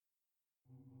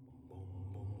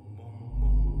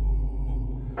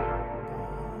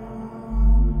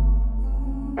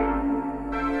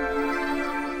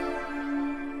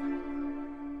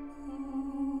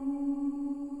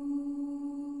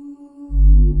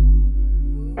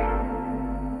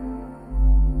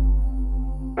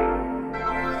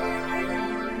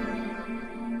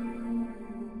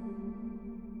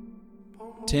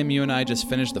Tim, you and I just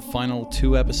finished the final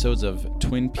 2 episodes of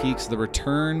Twin Peaks: The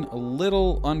Return a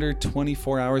little under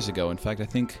 24 hours ago. In fact, I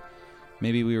think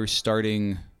maybe we were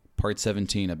starting part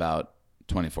 17 about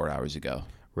 24 hours ago.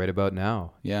 Right about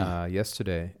now. Yeah.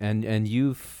 Yesterday. And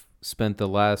you've spent the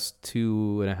last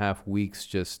 2.5 weeks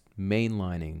just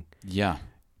mainlining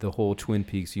the whole Twin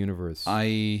Peaks universe.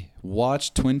 I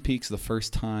watched Twin Peaks the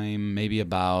first time maybe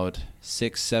about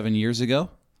 6-7 years ago.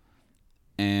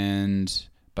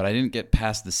 But I didn't get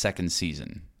past the second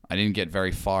season. I didn't get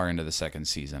very far into the second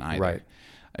season either. Right.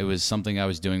 It was something I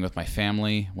was doing with my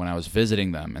family when I was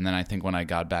visiting them. And then I think when I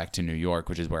got back to New York,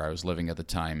 which is where I was living at the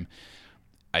time,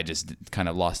 I just kind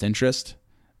of lost interest.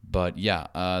 But yeah,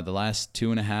 the last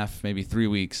 2.5, maybe 3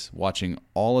 weeks, watching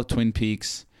all of Twin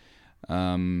Peaks,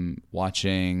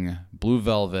 watching Blue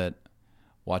Velvet,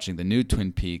 watching the new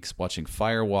Twin Peaks, watching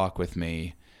Fire Walk with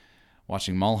Me,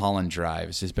 watching Mulholland Drive.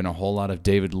 It's just been a whole lot of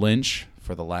David Lynch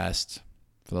for the last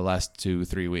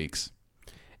 2-3 weeks.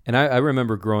 And I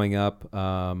remember growing up,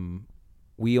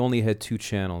 we only had 2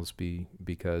 channels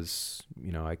because,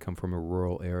 I come from a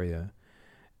rural area.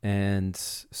 And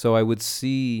so I would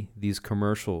see these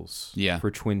commercials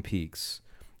for Twin Peaks.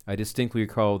 I distinctly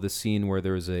recall the scene where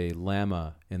there's a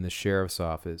llama in the sheriff's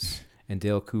office and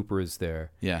Dale Cooper is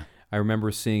there. Yeah. I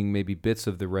remember seeing maybe bits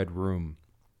of the Red Room,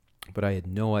 but I had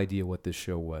no idea what this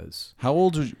show was. How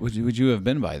old would you have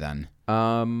been by then?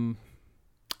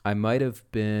 I might have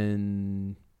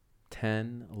been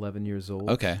 10, 11 years old.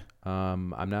 Okay.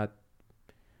 I'm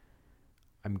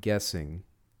guessing.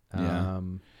 Yeah.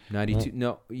 92.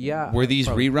 No, yeah. Were these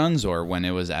reruns or when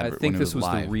it was I think this was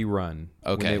live? the rerun.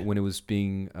 Okay. When it was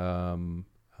being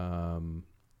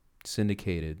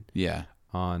syndicated. Yeah.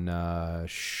 On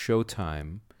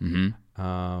Showtime.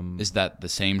 Mm-hmm. Is that the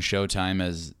same Showtime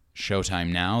as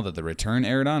Showtime now that The Return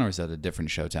aired on, or is that a different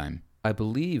Showtime? I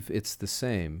believe it's the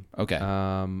same. Okay.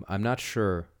 I'm not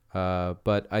sure,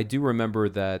 but I do remember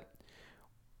that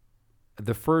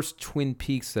the first Twin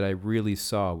Peaks that I really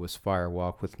saw was Fire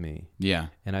Walk with Me. Yeah.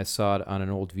 And I saw it on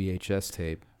an old VHS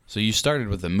tape. So you started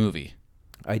with the movie.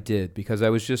 I did, because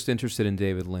I was just interested in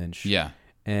David Lynch. Yeah.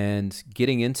 And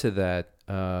getting into that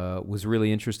was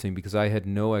really interesting because I had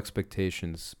no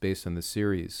expectations based on the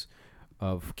series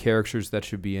of characters that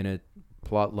should be in it,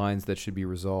 plot lines that should be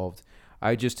resolved.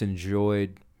 I just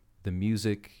enjoyed the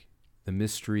music, the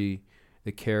mystery,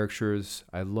 the characters.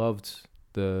 I loved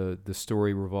the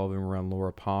story revolving around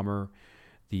Laura Palmer,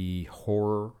 the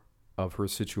horror of her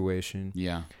situation.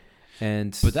 Yeah.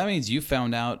 But that means you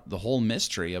found out the whole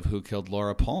mystery of who killed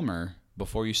Laura Palmer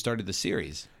before you started the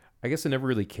series. I guess I never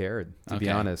really cared, to be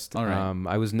honest. All right.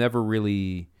 I was never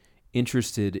really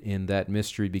interested in that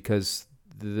mystery because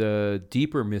the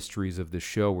deeper mysteries of the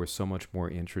show were so much more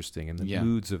interesting, and the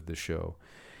moods of the show.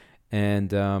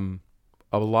 And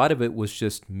a lot of it was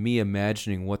just me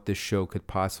imagining what this show could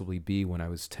possibly be when I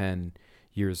was 10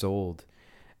 years old.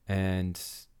 And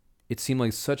it seemed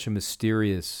like such a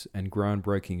mysterious and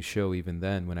groundbreaking show even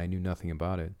then when I knew nothing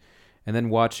about it. And then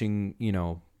watching,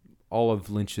 all of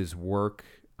Lynch's work,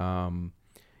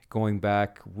 going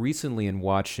back recently and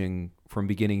watching from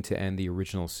beginning to end the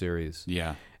original series.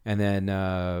 Yeah. And then,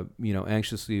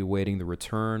 anxiously awaiting The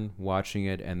Return, watching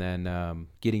it, and then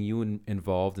getting you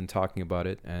involved and talking about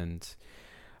it. And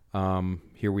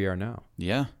here we are now.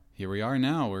 Yeah, here we are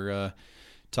now. We're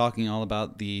talking all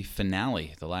about the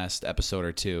finale, the last episode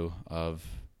or 2 of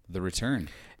The Return.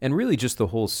 And really just the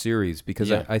whole series,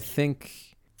 because I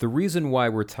think the reason why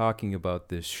we're talking about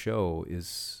this show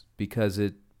is because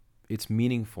it's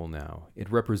meaningful now.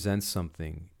 It represents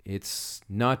something. It's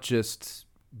not just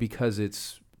because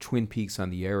it's Twin Peaks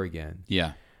on the air again.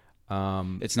 Yeah.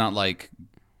 It's not like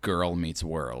Girl Meets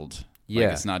World. Yeah.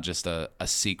 Like it's not just a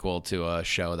sequel to a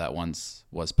show that once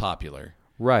was popular.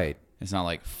 Right. It's not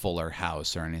like Fuller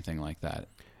House or anything like that.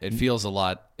 It feels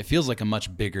like a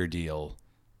much bigger deal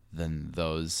than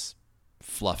those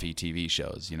fluffy TV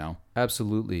shows,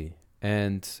 Absolutely.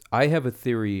 And I have a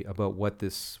theory about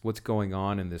what's going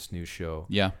on in this new show.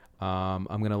 Yeah. I'm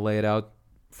going to lay it out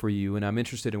for you, and I'm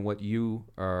interested in what you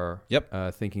are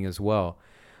thinking as well.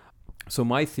 So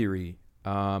my theory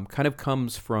kind of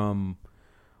comes from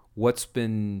what's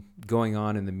been going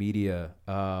on in the media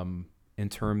in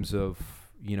terms of,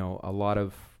 a lot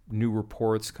of new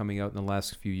reports coming out in the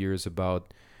last few years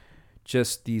about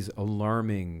just these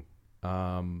alarming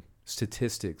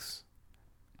statistics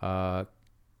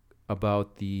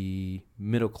about the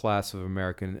middle class of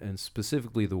America, and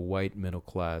specifically the white middle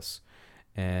class,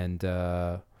 and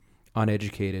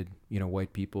uneducated,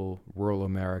 white people, rural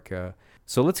America.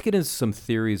 So let's get into some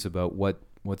theories about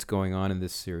what's going on in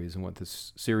this series and what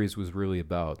this series was really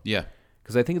about. Yeah.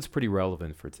 Because I think it's pretty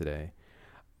relevant for today.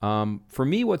 For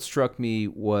me, what struck me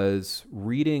was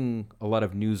reading a lot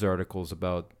of news articles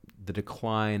about the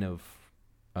decline of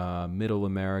middle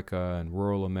America and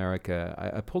rural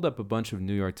America. I pulled up a bunch of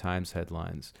New York Times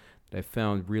headlines that I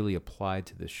found really applied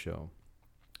to this show.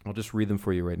 I'll just read them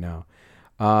for you right now.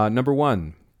 Number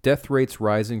one, death rates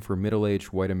rising for middle-aged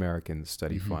white Americans,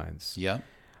 study finds. Yeah.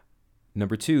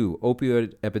 Number two,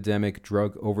 opioid epidemic,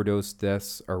 drug overdose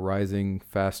deaths are rising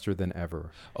faster than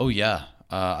ever. Oh yeah,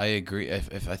 I agree. I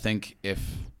think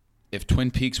if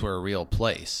Twin Peaks were a real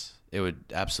place, it would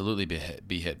absolutely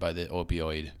be hit by the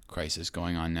opioid crisis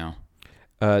going on now.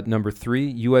 Number three,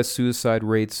 U.S. suicide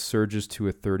rates surges to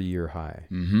a 30-year high.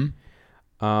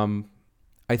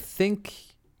 I think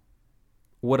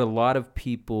what a lot of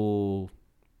people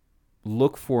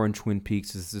look for in Twin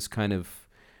Peaks is this kind of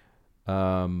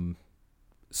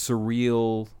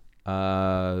surreal,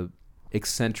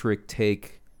 eccentric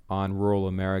take on rural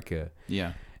America.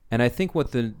 Yeah. And I think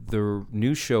what the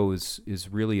new show is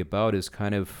really about is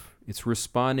kind of, it's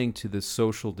responding to the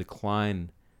social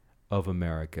decline of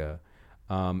America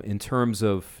in terms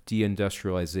of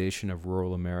deindustrialization of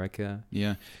rural America.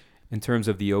 Yeah. In terms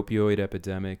of the opioid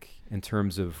epidemic, in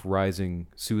terms of rising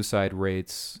suicide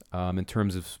rates, in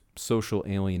terms of social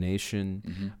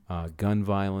alienation, gun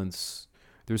violence.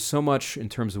 There's so much in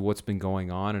terms of what's been going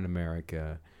on in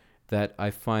America that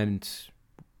I find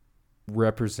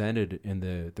represented in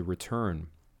the return.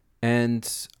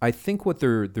 And I think what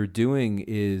they're doing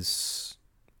is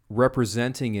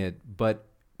representing it, but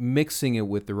mixing it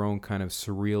with their own kind of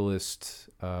surrealist,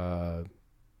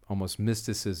 almost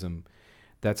mysticism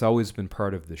that's always been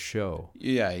part of the show.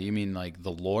 Yeah, you mean like the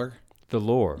lore? The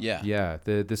lore. Yeah. Yeah.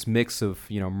 This mix of,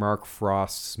 Mark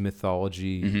Frost's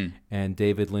mythology and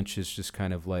David Lynch's just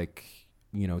kind of like,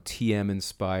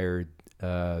 TM-inspired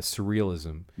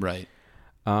surrealism. Right.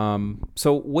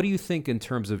 So what do you think in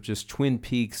terms of just Twin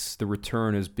Peaks, The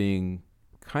Return, as being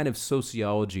kind of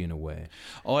sociology in a way?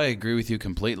 Oh, I agree with you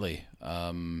completely.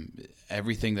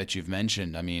 Everything that you've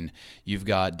mentioned. I mean, you've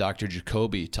got Dr.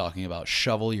 Jacoby talking about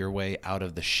shovel your way out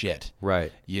of the shit.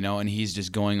 Right. And he's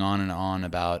just going on and on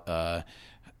about,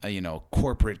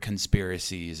 corporate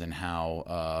conspiracies and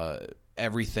how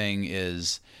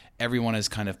everyone is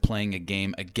kind of playing a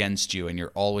game against you and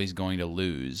you're always going to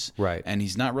lose. Right. And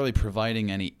he's not really providing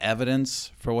any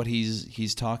evidence for what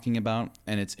he's talking about.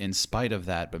 And it's in spite of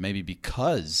that, but maybe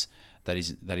because that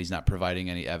he's not providing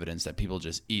any evidence, that people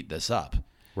just eat this up.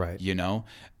 Right.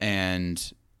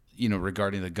 And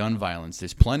regarding the gun violence,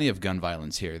 there's plenty of gun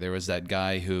violence here. There was that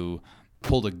guy who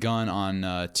pulled a gun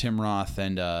on Tim Roth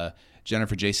and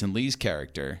Jennifer Jason Leigh's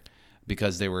character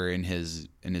because they were in his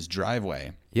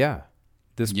driveway. Yeah.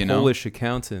 This Polish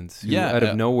accountant who, out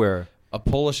of nowhere. A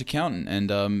Polish accountant.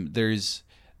 And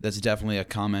that's definitely a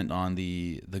comment on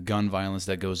the gun violence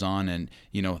that goes on in,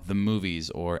 the movies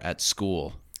or at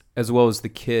school. As well as the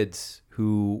kids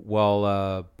who,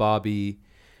 while Bobby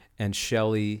and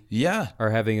Shelley are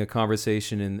having a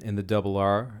conversation in the double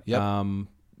R,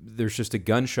 there's just a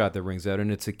gunshot that rings out, and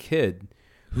it's a kid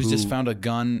who's just found a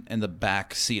gun in the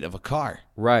back seat of a car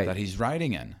that he's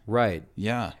riding in. Right.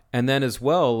 Yeah. And then as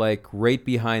well, like right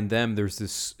behind them, there's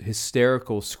this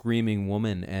hysterical screaming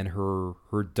woman and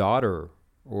her daughter,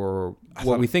 or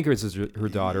what we think is her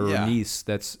daughter or niece,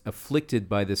 that's afflicted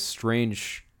by this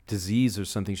strange disease or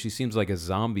something. She seems like a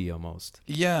zombie almost.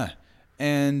 Yeah.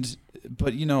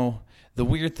 But the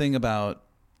weird thing about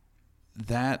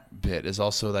that bit is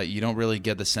also that you don't really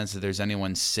get the sense that there's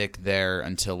anyone sick there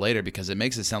until later, because it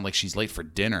makes it sound like she's late for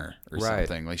dinner or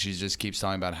something. Like she just keeps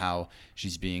talking about how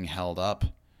she's being held up.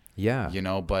 Yeah.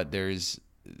 But there's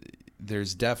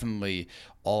definitely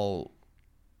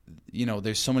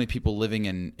there's so many people living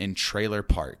in trailer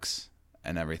parks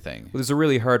and everything. Well, there's a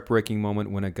really heartbreaking moment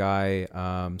when a guy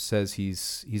says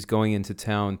he's going into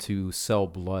town to sell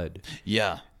blood.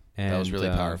 Yeah. And that was really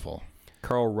powerful.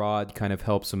 Carl Rod kind of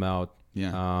helps him out.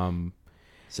 Yeah.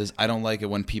 Says, I don't like it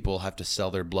when people have to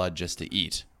sell their blood just to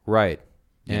eat. Right.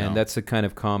 And that's a kind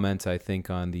of comment, I think,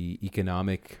 on the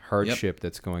economic hardship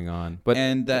that's going on.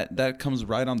 And that comes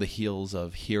right on the heels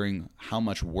of hearing how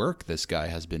much work this guy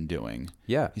has been doing.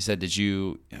 Yeah. He said,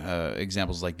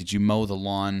 examples like, did you mow the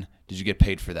lawn? Did you get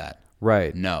paid for that?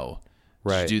 Right. No.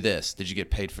 Right. Did you do this? Did you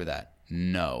get paid for that?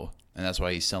 No. And that's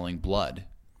why he's selling blood.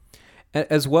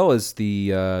 As well as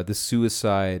the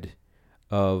suicide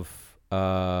of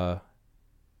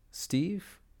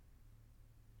Steve?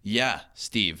 Yeah,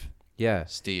 Steve. Yeah.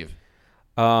 Steve.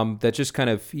 That just kind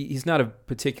of, he's not a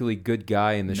particularly good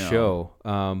guy in the show,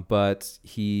 but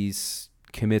he's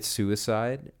commits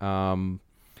suicide.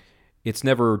 It's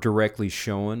never directly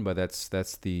shown, but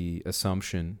that's the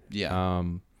assumption. Yeah.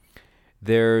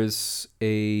 There's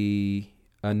a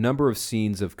number of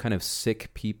scenes of kind of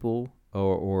sick people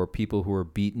or people who are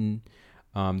beaten.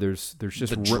 There's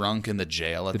just the drunk in the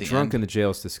jail at the end. The drunk in the jail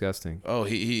is disgusting. Oh,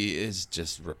 he is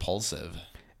just repulsive.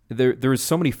 There's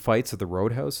so many fights at the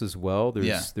Roadhouse as well.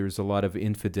 There's a lot of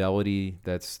infidelity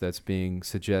that's being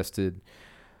suggested,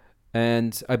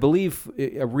 and I believe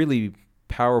a really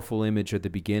powerful image at the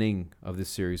beginning of this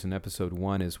series in episode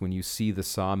 1 is when you see the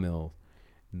sawmill.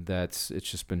 It's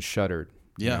just been shuttered.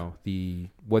 Yeah.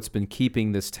 What's been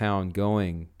keeping this town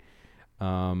going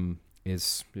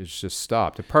is just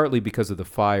stopped. Partly because of the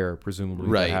fire, presumably,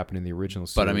 that happened in the original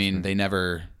series. But I mean, they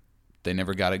never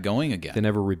got it going again. They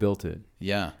never rebuilt it.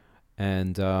 Yeah.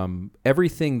 And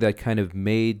everything that kind of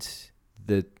made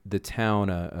the town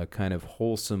a kind of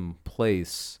wholesome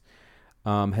place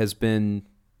has been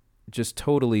just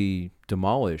totally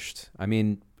demolished. I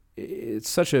mean, it's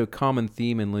such a common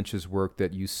theme in Lynch's work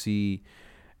that you see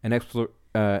an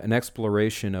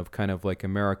exploration of kind of like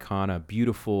Americana,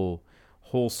 beautiful,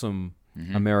 wholesome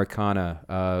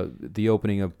Americana. The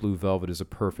opening of Blue Velvet is a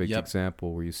perfect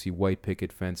example where you see white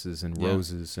picket fences and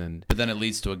roses, but then it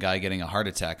leads to a guy getting a heart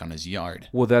attack on his yard.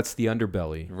 Well, that's the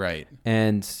underbelly, right?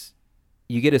 And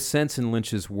you get a sense in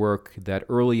Lynch's work that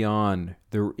early on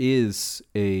there is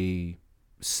a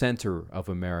center of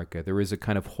America. There is a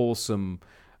kind of wholesome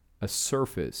a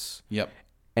surface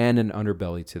and an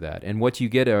underbelly to that. And what you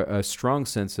get a strong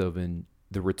sense of in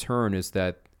The Return is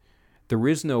that there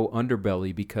is no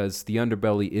underbelly because the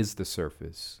underbelly is the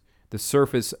surface. The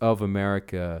surface of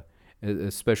America,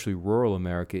 especially rural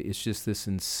America, is just this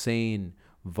insane,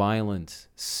 violent,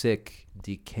 sick,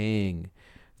 decaying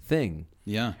thing.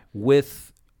 Yeah.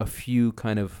 With a few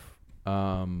kind of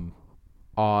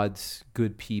odds,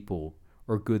 good people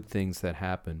or good things that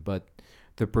happen. But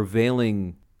the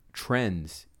prevailing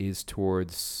trend is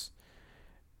towards,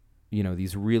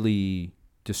 these really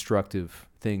destructive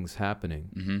things happening.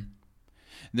 Mm-hmm.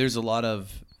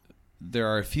 There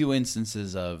are a few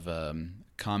instances of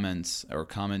comments or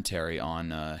commentary on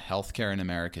healthcare in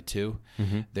America too.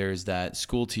 Mm-hmm. There's that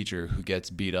school teacher who gets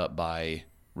beat up by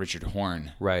Richard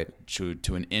Horne, right,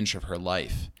 to an inch of her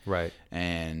life, right,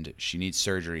 and she needs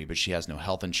surgery, but she has no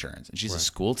health insurance, and she's a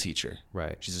school teacher,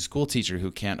 right. She's a school teacher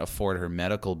who can't afford her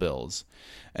medical bills,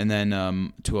 and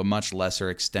then to a much lesser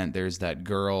extent, there's that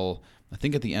girl, I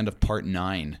think at the end of part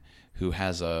 9, who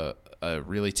has a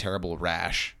really terrible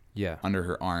rash, under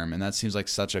her arm, and that seems like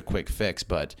such a quick fix,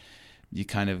 but you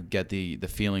kind of get the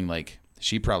feeling like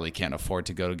she probably can't afford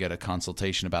to go to get a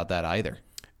consultation about that either.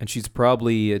 And she's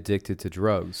probably addicted to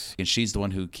drugs. And she's the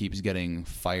one who keeps getting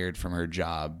fired from her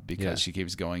job because she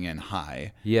keeps going in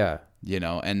high. Yeah.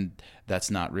 And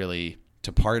that's not really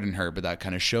to pardon her, but that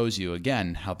kind of shows you,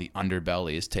 again, how the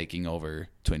underbelly is taking over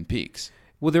Twin Peaks.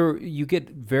 Well, you get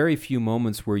very few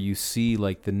moments where you see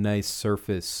like the nice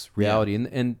surface reality.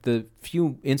 And the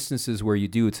few instances where you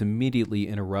do, it's immediately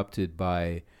interrupted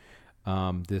by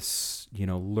this,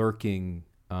 lurking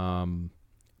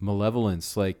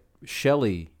malevolence, like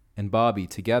Shelley and Bobby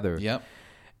together. Yep.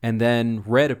 And then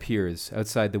Red appears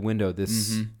outside the window,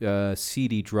 this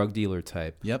seedy drug dealer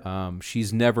type. Yep.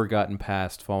 She's never gotten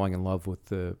past falling in love with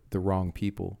the wrong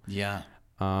people. Yeah.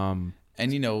 And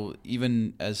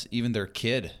even their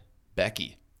kid,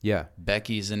 Becky. Yeah.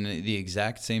 Becky's in the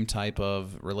exact same type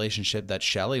of relationship that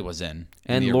Shelley was in.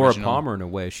 And Laura Palmer, in a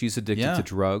way. She's addicted to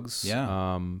drugs.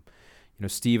 Yeah.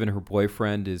 Steve and her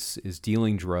boyfriend is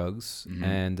dealing drugs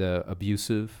and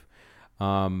abusive.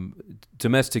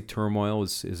 Domestic turmoil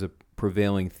is a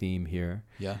prevailing theme here.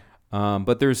 Yeah.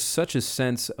 But there's such a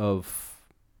sense of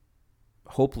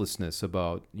hopelessness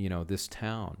about, this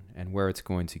town and where it's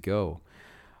going to go.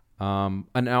 And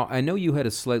now I know you had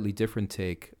a slightly different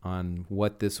take on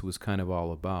what this was kind of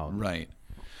all about. Right.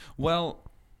 Well,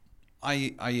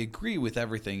 I agree with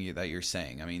everything that you're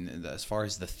saying. I mean, as far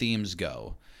as the themes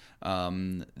go,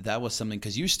 that was something,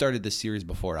 because you started this series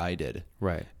before I did.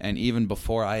 Right. And even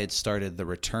before I had started The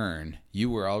Return, you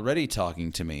were already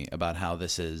talking to me about how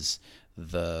this is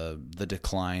the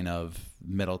decline of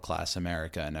middle class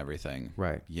America and everything.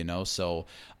 Right. So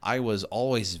I was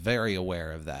always very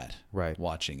aware of that. Right.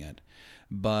 Watching it.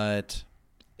 But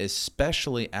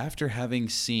especially after having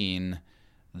seen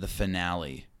the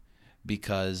finale,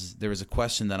 because there was a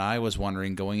question that I was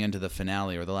wondering going into the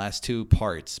finale, or the last two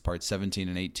parts, parts 17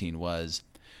 and 18, was,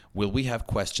 will we have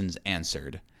questions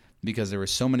answered? Because there were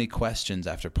so many questions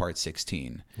after part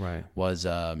 16. Right. Was,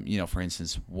 for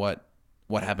instance, what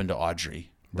happened to Audrey?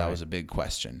 That was a big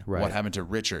question. Right. What happened to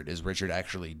Richard? Is Richard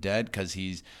actually dead because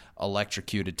he's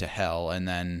electrocuted to hell and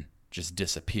then just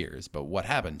disappears? But what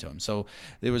happened to him? So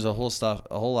there was a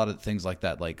whole lot of things like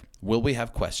that. Like, will we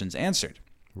have questions answered?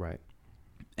 Right.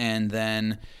 And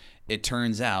then it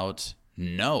turns out,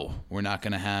 no, we're not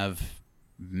going to have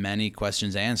many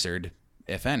questions answered,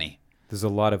 if any. There's a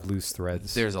lot of loose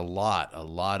threads. There's a lot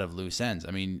of loose ends.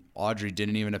 I mean, Audrey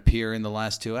didn't even appear in the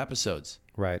last 2 episodes.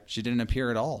 Right. She didn't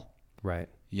appear at all. Right.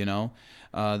 You know,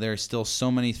 there are still so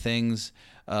many things,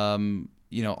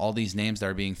 all these names that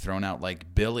are being thrown out,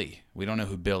 like Billy. We don't know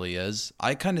who Billy is.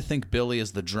 I kind of think Billy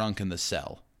is the drunk in the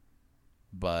cell.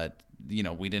 But,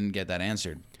 we didn't get that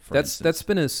answered. That's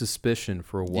been a suspicion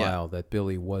for a while, that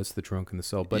Billy was the drunk in the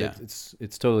cell, but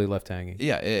it's totally left hanging.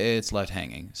 Yeah, it's left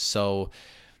hanging. So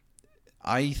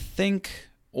I think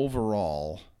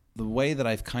overall, the way that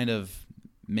I've kind of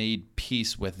made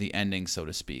peace with the ending, so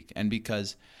to speak, and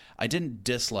because I didn't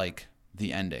dislike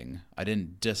the ending, I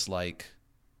didn't dislike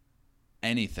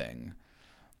anything.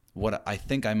 What I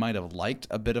think I might have liked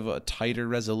a bit of a tighter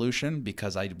resolution,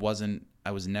 because I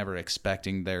was never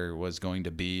expecting there was going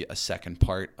to be a second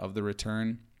part of The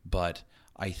Return. But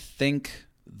I think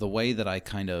the way that I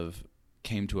kind of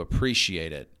came to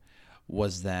appreciate it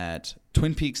was that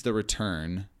Twin Peaks: The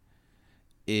Return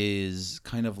is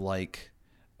kind of like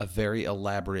a very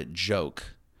elaborate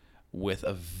joke with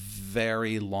a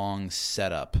very long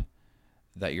setup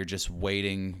that you're just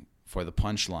waiting for the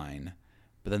punchline.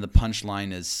 But then the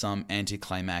punchline is some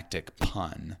anticlimactic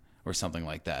pun or something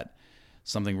like that.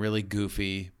 Something really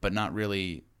goofy, but not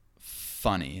really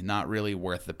funny, not really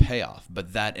worth the payoff.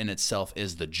 But that in itself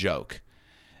is the joke,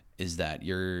 is that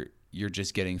you're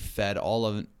just getting fed all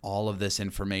of this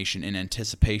information in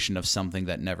anticipation of something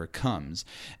that never comes.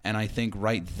 And I think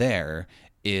right there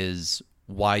is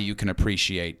why you can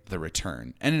appreciate The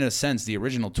Return. And in a sense, the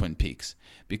original Twin Peaks.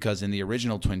 Because in the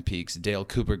original Twin Peaks, Dale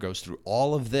Cooper goes through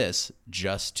all of this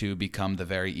just to become the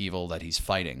very evil that he's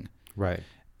fighting. Right.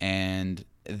 And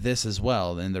this as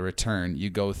well, in The Return, you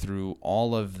go through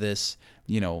all of this,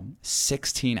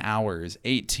 16 hours,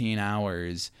 18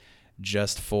 hours,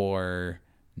 just for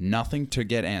nothing to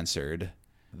get answered.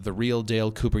 The real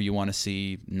Dale Cooper you want to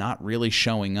see not really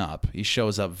showing up. He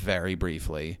shows up very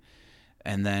briefly.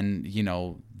 And then,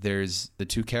 there's the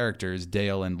 2 characters,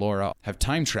 Dale and Laura, have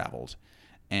time traveled.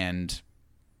 And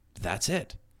that's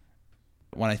it.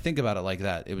 When I think about it like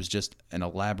that, it was just an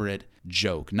elaborate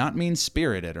joke. Not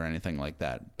mean-spirited or anything like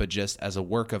that, but just as a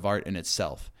work of art in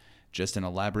itself. Just an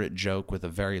elaborate joke with a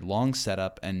very long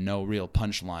setup and no real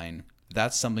punchline.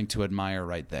 That's something to admire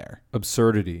right there.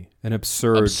 Absurdity.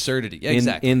 Absurdity, yeah,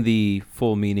 exactly. In the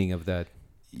full meaning of that.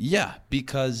 Yeah,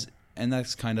 because... And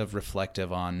that's kind of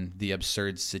reflective on the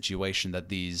absurd situation that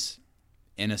these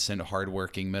innocent,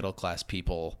 hardworking, middle-class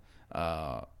people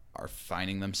are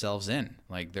finding themselves in.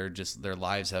 Like their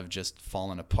lives have just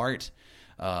fallen apart.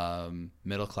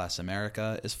 Middle-class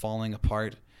America is falling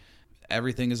apart.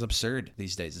 Everything is absurd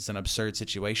these days. It's an absurd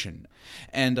situation.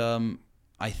 And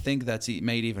I think that's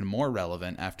made even more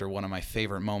relevant after one of my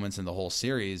favorite moments in the whole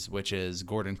series, which is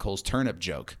Gordon Cole's turnip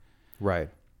joke. Right.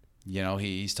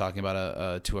 He's talking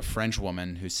about to a French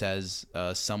woman who says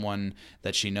someone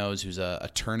that she knows who's a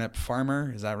turnip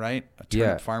farmer. Is that right? A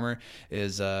turnip farmer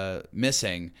is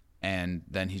missing. And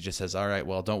then he just says, all right,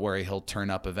 well, don't worry. He'll turn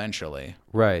up eventually.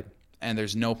 Right. And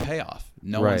there's no payoff.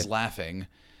 No one's laughing.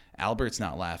 Albert's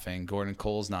not laughing. Gordon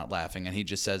Cole's not laughing. And he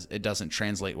just says it doesn't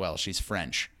translate well. She's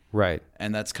French. Right.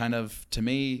 And that's kind of, to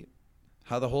me,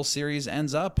 how the whole series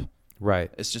ends up.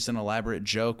 Right. It's just an elaborate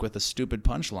joke with a stupid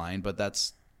punchline, but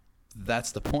that's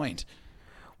the point.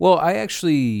 Well, I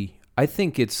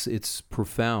think it's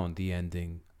profound, the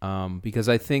ending, because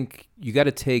I think you got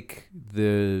to take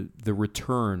the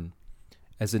Return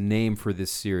as a name for this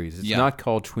series. It's not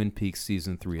called Twin Peaks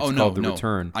Season 3. It's called The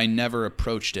Return. I never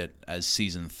approached it as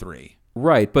Season 3.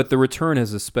 Right, but The Return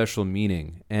has a special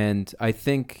meaning, and I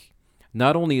think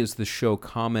not only is the show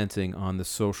commenting on the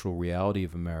social reality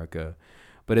of America,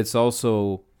 but it's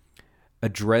also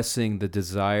addressing the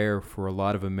desire for a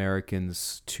lot of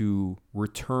Americans to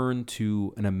return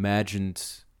to an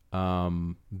imagined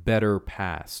better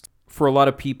past. For a lot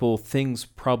of people, things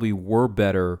probably were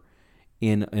better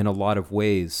in a lot of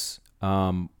ways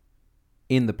in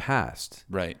the past.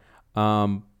 Right.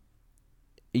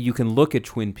 You can look at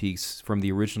Twin Peaks from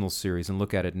the original series and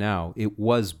look at it now. It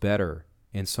was better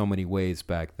in so many ways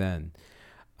back then.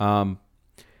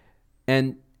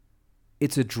 And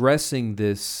it's addressing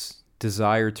this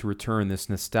desire to return, this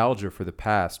nostalgia for the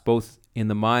past, both in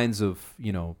the minds of,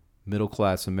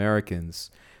 middle-class Americans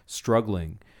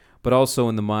struggling, but also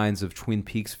in the minds of Twin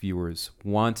Peaks viewers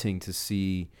wanting to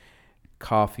see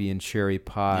coffee and cherry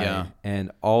pie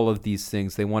and all of these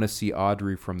things. They want to see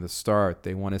Audrey from the start.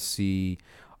 They want to see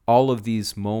all of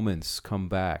these moments come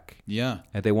back. Yeah.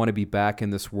 And they want to be back in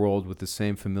this world with the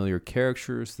same familiar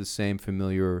characters, the same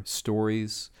familiar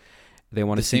stories. They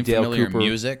want to see Dale familiar Cooper.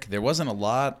 Music. There wasn't a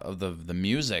lot of the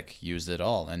music used at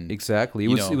all, and exactly,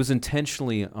 it was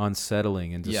intentionally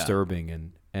unsettling and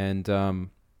disturbing, and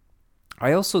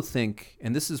I also think,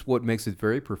 and this is what makes it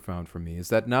very profound for me, is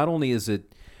that not only is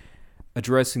it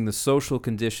addressing the social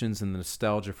conditions and the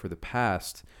nostalgia for the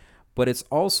past, but it's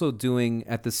also doing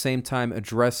at the same time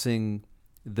addressing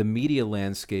the media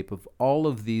landscape of all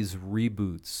of these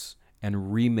reboots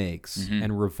and remakes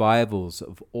and revivals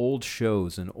of old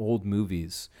shows and old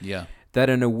movies that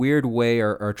in a weird way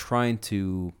are trying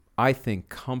to, I think,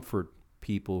 comfort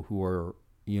people who are,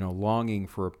 longing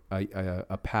for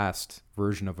a past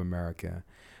version of America,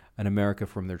 an America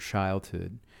from their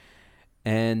childhood.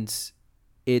 And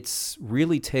it's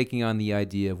really taking on the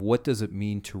idea of what does it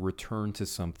mean to return to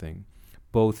something,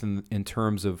 both in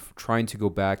terms of trying to go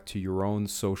back to your own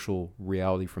social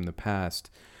reality from the past,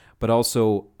 but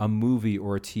also a movie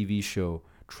or a TV show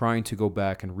trying to go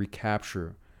back and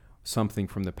recapture something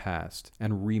from the past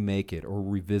and remake it or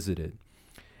revisit it.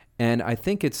 And I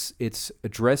think it's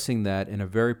addressing that in a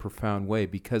very profound way,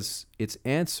 because its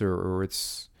answer or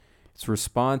its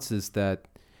response is that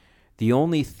the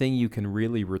only thing you can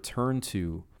really return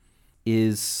to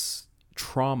is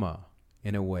trauma,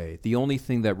 in a way. The only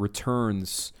thing that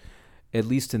returns, at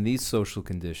least in these social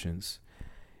conditions,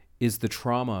 is the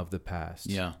trauma of the past.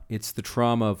 Yeah. It's the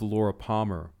trauma of Laura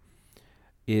Palmer.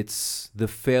 It's the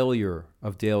failure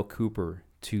of Dale Cooper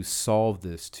to solve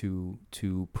this, to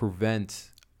prevent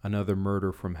another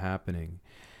murder from happening.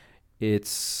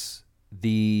 It's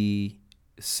the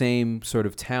same sort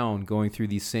of town going through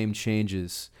these same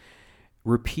changes,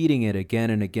 repeating it again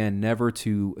and again, never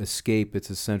to escape its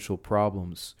essential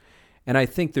problems. And I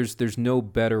think there's no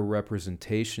better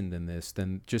representation than this,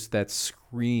 than just that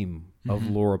scream of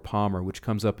Laura Palmer, which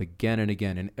comes up again and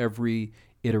again in every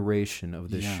iteration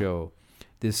of this show.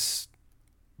 This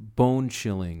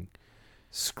bone-chilling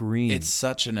scream. It's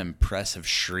such an impressive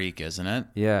shriek, isn't it?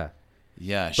 Yeah.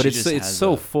 Yeah. But it's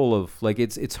so full of, like,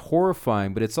 it's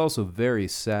horrifying, but it's also very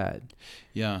sad.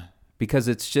 Yeah. Because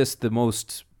it's just the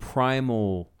most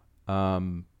primal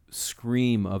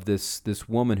scream of this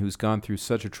woman who's gone through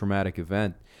such a traumatic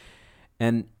event,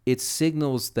 and it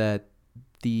signals that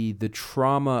the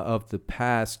trauma of the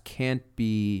past can't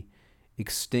be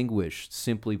extinguished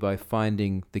simply by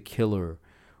finding the killer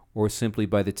or simply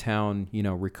by the town,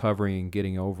 recovering and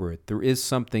getting over it. There is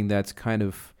something that's kind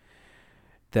of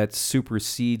that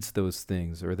supersedes those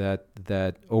things, or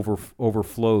that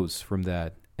overflows from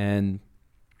that. And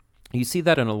you see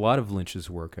that in a lot of Lynch's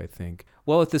work, I think.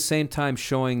 While at the same time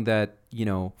showing that,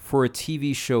 for a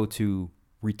TV show to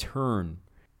return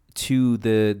to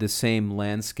the same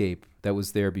landscape that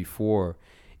was there before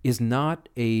is not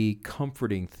a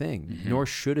comforting thing, nor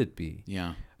should it be.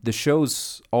 Yeah. The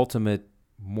show's ultimate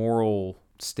moral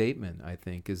statement, I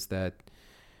think, is that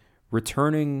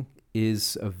returning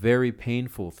is a very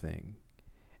painful thing.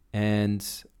 And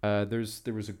there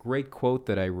was a great quote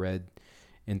that I read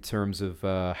in terms of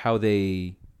how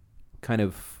they kind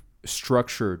of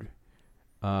structured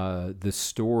the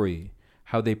story,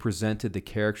 how they presented the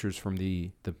characters from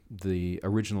the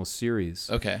original series.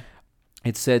 Okay.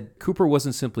 It said Cooper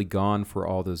wasn't simply gone for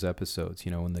all those episodes,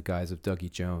 in the guise of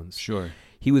Dougie Jones. Sure.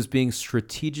 He was being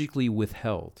strategically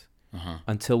withheld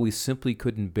until we simply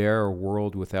couldn't bear a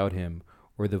world without him,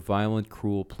 or the violent,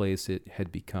 cruel place it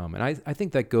had become. And I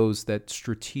think that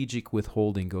strategic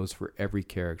withholding goes for every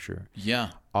character. Yeah.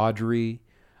 Audrey,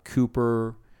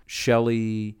 Cooper,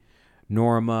 Shelley,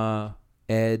 Norma,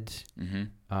 Ed,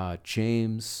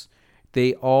 James,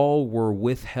 they all were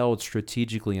withheld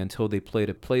strategically until they played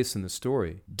a place in the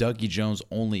story. Dougie Jones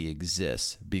only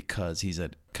exists because he's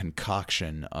a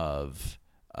concoction of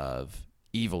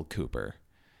evil Cooper.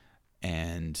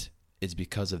 And it's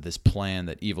because of this plan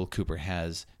that evil Cooper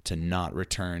has to not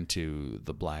return to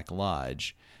the Black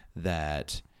Lodge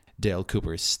that Dale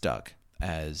Cooper is stuck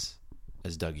as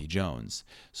Dougie Jones.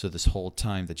 So this whole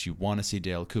time that you want to see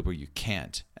Dale Cooper, you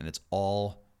can't. And it's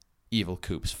all evil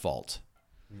Coop's fault.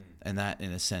 And that,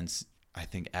 in a sense, I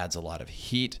think adds a lot of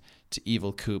heat to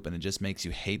evil Coop, and it just makes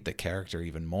you hate the character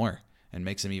even more and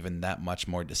makes him even that much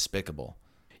more despicable.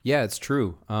 Yeah, it's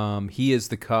true. He is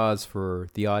the cause for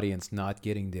the audience not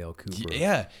getting Dale Cooper.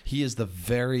 Yeah, he is the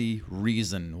very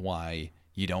reason why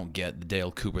you don't get the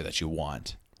Dale Cooper that you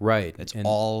want. Right. It's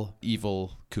all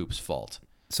evil Coop's fault.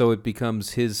 So it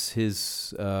becomes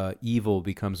his evil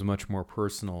becomes much more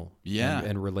personal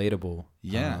and relatable.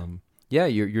 Yeah. Yeah,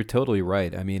 you're totally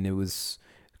right. I mean, it was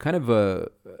kind of a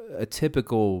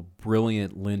typical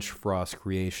brilliant Lynch Frost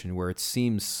creation where it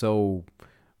seems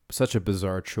such a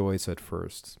bizarre choice at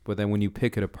first, but then when you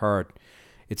pick it apart,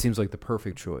 it seems like the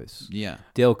perfect choice. Yeah.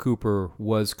 Dale Cooper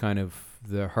was kind of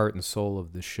the heart and soul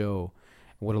of the show,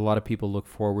 what a lot of people look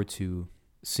forward to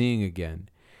seeing again.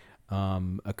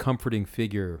 A comforting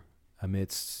figure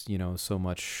amidst, so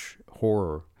much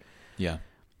horror. Yeah.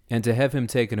 And to have him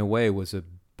taken away was a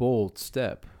bold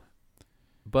step.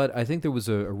 But I think there was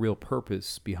a real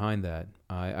purpose behind that.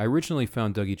 I originally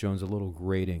found Dougie Jones a little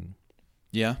grating.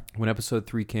 Yeah. When episode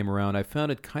 3 came around, I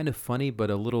found it kind of funny, but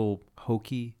a little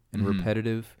hokey and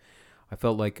repetitive. I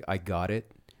felt like I got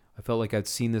it. I felt like I'd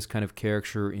seen this kind of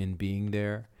character in Being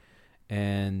There.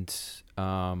 And,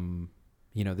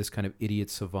 this kind of idiot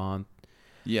savant.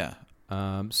 Yeah.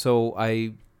 So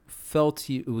I felt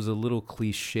it was a little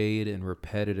cliched and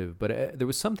repetitive, but there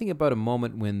was something about a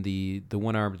moment when the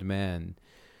one-armed man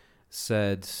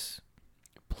said,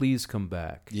 "Please come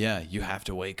back." Yeah, you have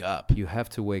to wake up. You have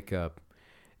to wake up.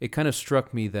 It kind of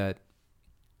struck me that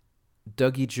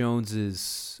Dougie Jones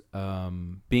is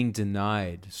being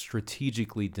denied,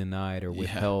 strategically denied or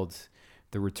withheld.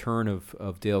 The return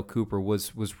of Dale Cooper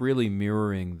was really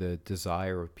mirroring the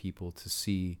desire of people to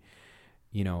see,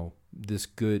 this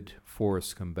good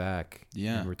force come back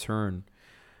and return.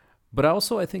 But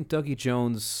also, I think Dougie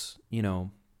Jones,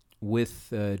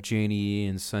 with Janie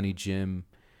and Sonny Jim,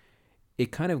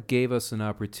 it kind of gave us an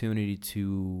opportunity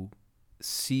to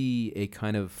see a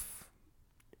kind of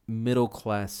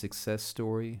middle-class success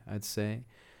story, I'd say,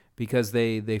 because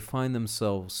they find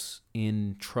themselves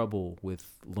in trouble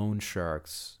with loan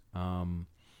sharks.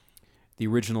 The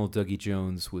original Dougie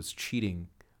Jones was cheating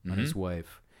on his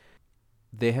wife.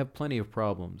 They have plenty of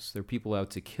problems. There are people out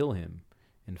to kill him,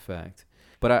 in fact.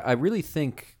 But I really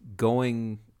think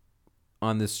going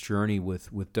on this journey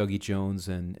with Dougie Jones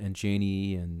and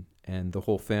Janie and the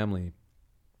whole family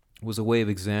was a way of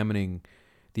examining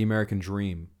the American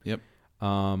dream. Yep.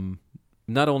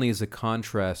 Not only as a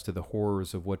contrast to the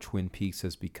horrors of what Twin Peaks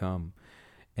has become,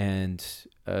 and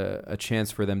a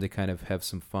chance for them to kind of have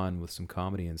some fun with some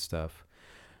comedy and stuff,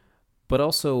 but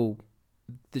also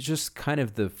just kind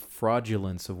of the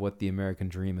fraudulence of what the American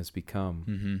dream has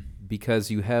become. Because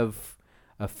you have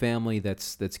a family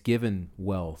that's given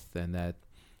wealth and that,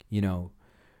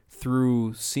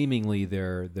 through seemingly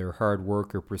their hard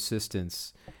work or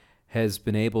persistence has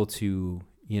been able to,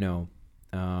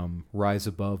 rise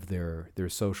above their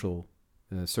social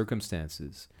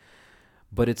circumstances.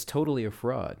 But it's totally a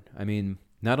fraud. I mean,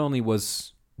 not only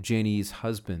was Janie's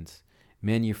husband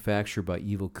manufactured by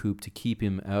Evil Coop to keep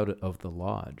him out of the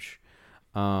lodge,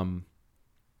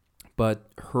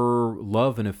 but her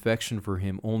love and affection for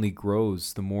him only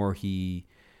grows the more he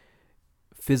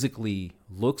physically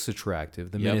looks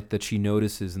attractive. The minute that she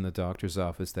notices in the doctor's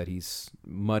office that he's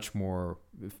much more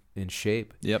in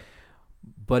shape. Yep.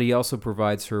 But he also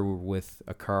provides her with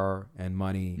a car and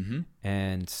money,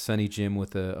 and Sonny Jim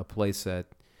with a playset.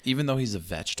 Even though he's a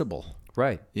vegetable.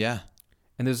 Right. Yeah.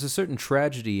 And there's a certain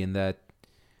tragedy in that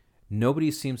nobody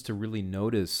seems to really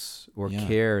notice or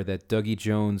care that Dougie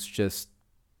Jones just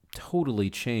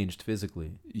totally changed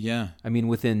physically. Yeah. I mean,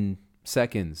 within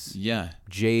seconds. Yeah.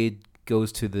 Jade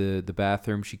goes to the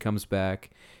bathroom. She comes back.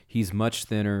 He's much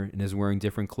thinner and is wearing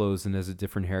different clothes and has a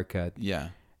different haircut. Yeah.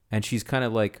 And she's kind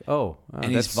of like, and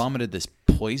he's vomited this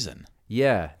poison.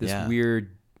 Yeah, this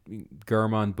weird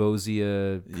Garmon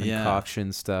Bozia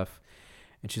concoction stuff.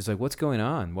 And she's like, what's going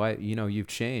on? Why, you've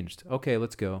changed. Okay,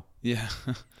 let's go. Yeah.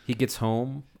 He gets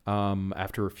home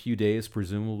after a few days,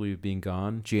 presumably of being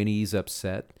gone. Janie's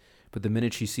upset. But the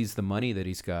minute she sees the money that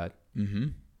he's got,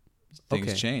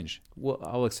 things change. Well,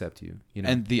 I'll accept you.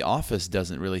 And the office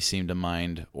doesn't really seem to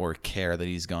mind or care that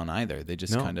he's gone either. They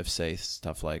just kind of say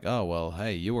stuff like, "Oh, well,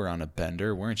 hey, you were on a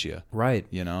bender, weren't you?" Right.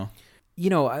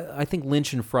 I think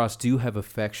Lynch and Frost do have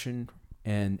affection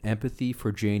and empathy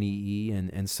for Janie E.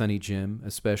 and Sonny Jim,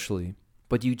 especially.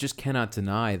 But you just cannot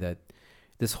deny that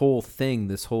this whole thing,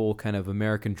 this whole kind of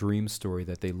American dream story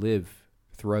that they live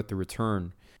throughout the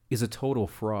return, is a total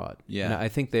fraud. Yeah. And I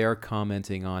think they are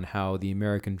commenting on how the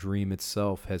American dream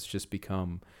itself has just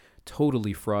become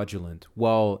totally fraudulent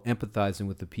while empathizing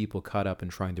with the people caught up in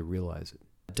trying to realize it.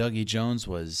 Dougie Jones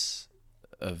was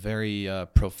a very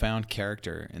profound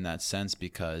character in that sense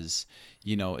because,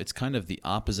 it's kind of the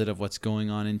opposite of what's going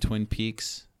on in Twin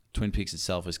Peaks. Twin Peaks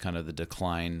itself is kind of the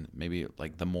decline, maybe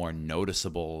like the more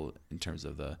noticeable in terms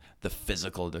of the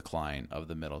physical decline of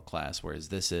the middle class, whereas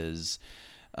this is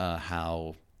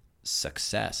how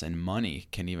success and money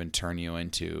can even turn you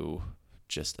into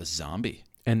just a zombie.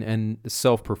 And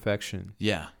self-perfection.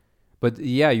 Yeah. But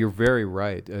yeah, you're very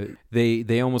right.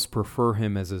 They almost prefer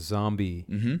him as a zombie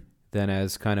than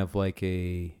as kind of like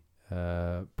a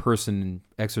person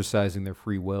exercising their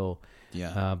free will.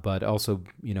 Yeah. But also,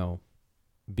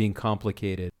 being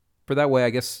complicated. For that way, I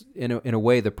guess in a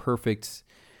way, the perfect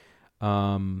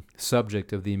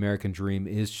subject of the American dream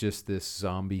is just this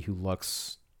zombie who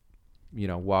walks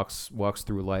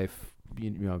through life,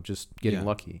 just getting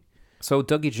lucky. So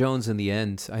Dougie Jones, in the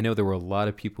end, I know there were a lot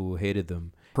of people who hated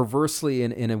them. Perversely,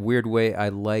 in a weird way, I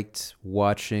liked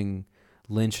watching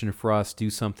Lynch and Frost do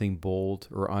something bold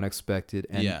or unexpected,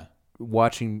 and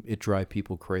watching it drive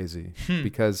people crazy.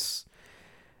 Because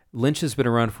Lynch has been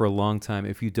around for a long time.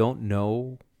 If you don't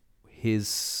know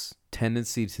his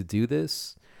tendency to do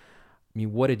this, I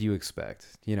mean, what did you expect?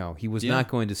 He was not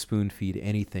going to spoon feed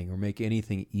anything or make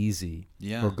anything easy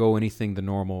or go anything the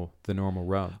normal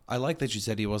route. I like that you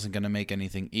said he wasn't going to make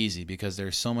anything easy, because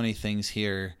there's so many things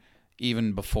here,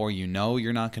 even before you're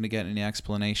not going to get any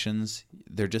explanations.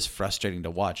 They're just frustrating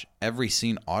to watch. Every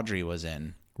scene Audrey was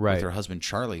in with her husband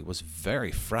Charlie was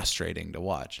very frustrating to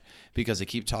watch, because they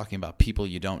keep talking about people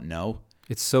you don't know.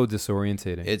 It's so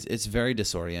disorientating. It's very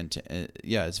disorienting.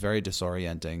 Yeah, it's very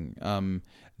disorienting.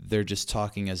 They're just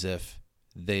talking as if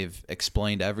they've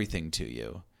explained everything to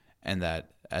you, and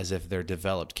that as if they're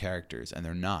developed characters, and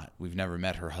they're not. We've never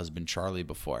met her husband Charlie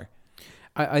before.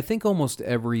 I think almost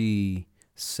every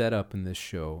setup in this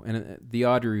show, and the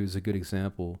Audrey was a good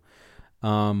example,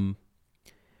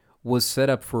 was set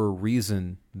up for a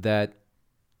reason that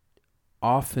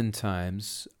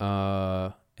oftentimes,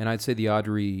 and I'd say in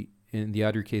the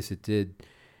Audrey case it did,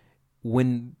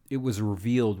 when it was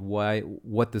revealed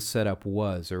what the setup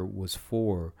was or was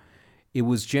for, it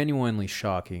was genuinely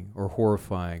shocking or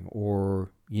horrifying,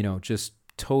 or just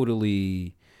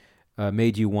totally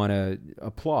made you want to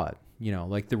applaud,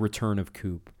 like the return of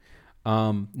Coop.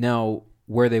 Now,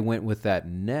 where they went with that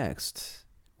next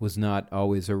was not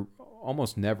always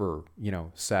almost never,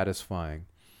 satisfying.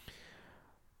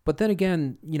 But then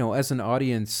again, as an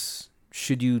audience,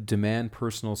 should you demand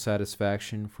personal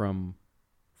satisfaction from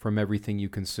everything you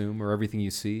consume or everything you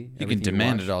see? You can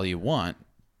demand it all you want,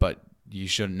 but you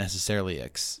shouldn't necessarily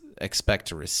expect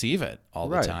to receive it all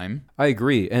the time. I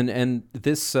agree. And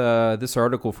this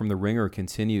article from The Ringer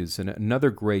continues, and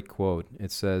another great quote.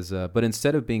 It says, but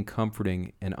instead of being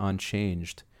comforting and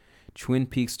unchanged, Twin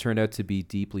Peaks turned out to be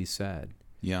deeply sad.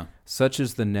 Yeah. Such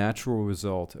is the natural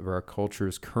result of our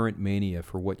culture's current mania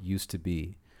for what used to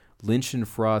be. Lynch and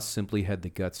Frost simply had the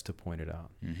guts to point it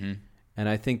out. Mm-hmm. And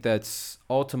I think that's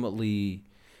ultimately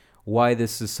why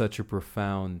this is such a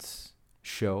profound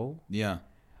show. Yeah.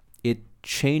 It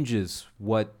changes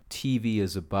what TV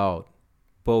is about,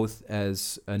 both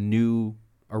as a new,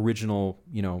 original,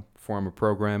 form of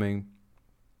programming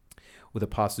with the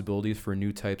possibilities for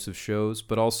new types of shows,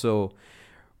 but also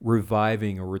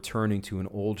reviving or returning to an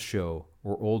old show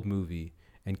or old movie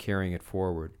and carrying it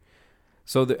forward.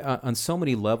 So on so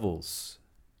many levels,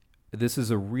 this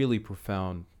is a really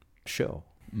profound show.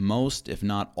 Most, if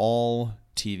not all,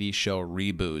 TV show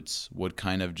reboots would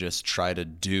kind of just try to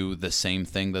do the same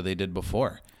thing that they did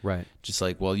before. Right. Just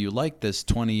like, well, you liked this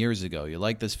 20 years ago. You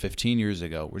liked this 15 years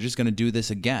ago. We're just going to do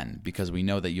this again because we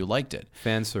know that you liked it.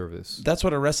 Fan service. That's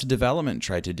what Arrested Development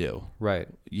tried to do. Right.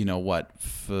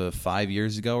 5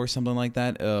 years ago or something like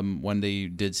that, when they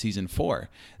did season 4.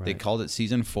 Right. They called it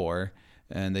season 4.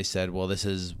 And they said, well, this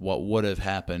is what would have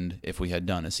happened if we had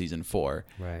done a season 4.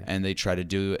 Right. And they tried to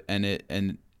do it, and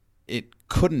it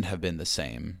couldn't have been the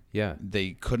same. Yeah.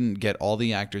 They couldn't get all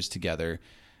the actors together,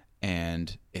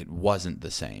 and it wasn't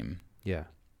the same. Yeah.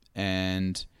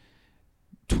 And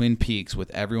Twin Peaks, with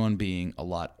everyone being a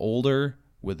lot older,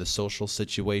 with the social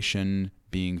situation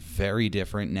being very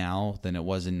different now than it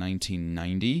was in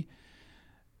 1990,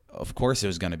 of course it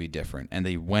was going to be different, and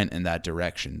they went in that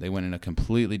direction. They went in a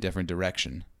completely different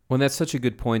direction. Well, that's such a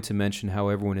good point to mention how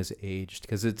everyone is aged,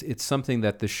 because it's something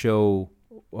that the show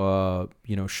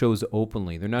shows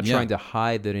openly. They're not trying to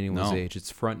hide that anyone's age.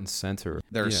 It's front and center.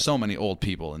 There are so many old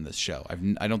people in this show.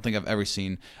 I don't think I've ever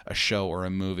seen a show or a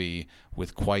movie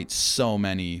with quite so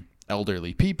many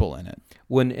elderly people in it.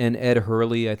 And Ed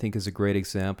Hurley, I think, is a great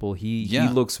example. He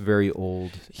looks very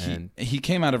old.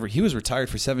 He was retired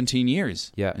for 17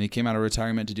 years. Yeah. And he came out of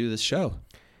retirement to do this show.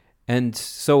 And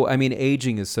so, I mean,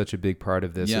 aging is such a big part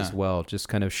of this as well. Just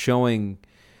kind of showing,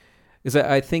 is that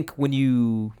I think when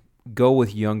you go with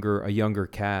a younger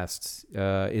cast,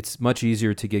 it's much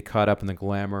easier to get caught up in the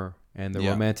glamour and the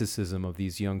romanticism of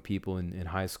these young people in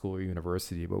high school or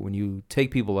university. But when you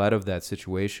take people out of that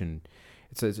situation,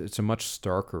 it's a much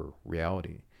starker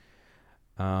reality.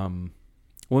 Well,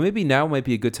 maybe now might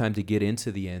be a good time to get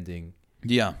into the ending.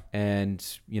 Yeah.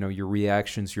 and your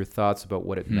reactions, your thoughts about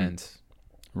what it meant.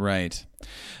 Right.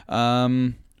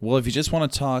 Well, if you just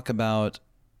want to talk about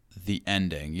the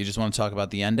ending, you just want to talk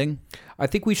about the ending? I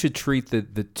think we should treat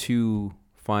the two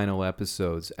final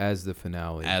episodes as the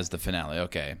finale. As the finale,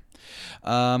 okay.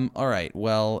 All right.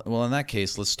 Well, in that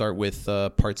case, let's start with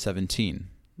part 17.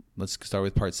 Let's start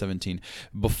with part 17.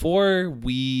 Before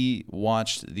we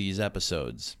watched these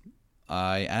episodes,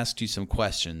 I asked you some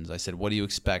questions. I said, what do you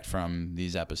expect from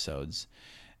these episodes?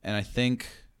 And I think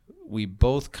we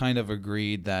both kind of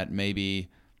agreed that maybe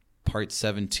part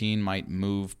 17 might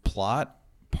move plot.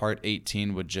 Part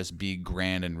 18 would just be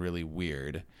grand and really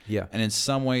weird. Yeah. And in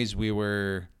some ways we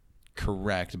were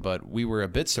correct, but we were a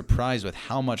bit surprised with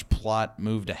how much plot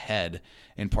moved ahead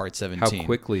in part 17.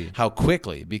 How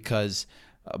quickly, because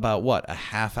about a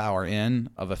half hour in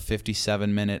of a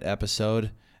 57-minute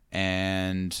episode,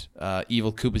 and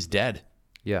Evil Coop is dead.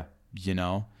 Yeah.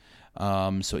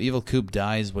 So Evil Coop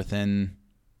dies within,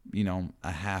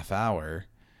 a half hour,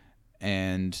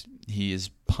 and he is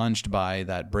punched by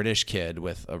that British kid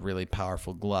with a really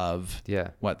powerful glove. Yeah.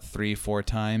 3-4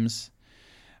 times?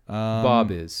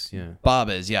 Bob is, yeah. Bob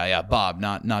is, yeah. Bob,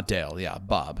 not Dale. Yeah,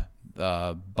 Bob.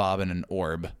 Bob in an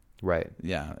orb. Right.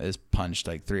 Yeah, is punched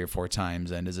 3 or 4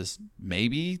 times, and is this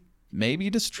maybe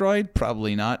destroyed?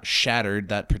 Probably not. Shattered.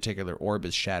 That particular orb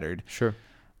is shattered. Sure.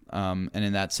 And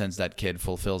in that sense, that kid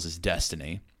fulfills his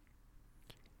destiny.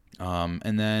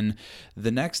 And then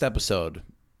the next episode,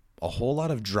 a whole lot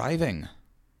of driving.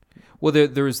 Well,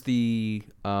 there's the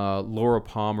Laura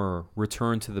Palmer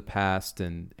return to the past,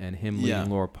 and him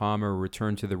leaving Laura Palmer,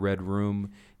 return to the Red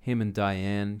Room. Him and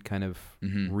Diane kind of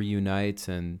reunite,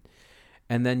 and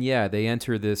then they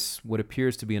enter this what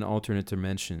appears to be an alternate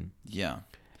dimension. Yeah,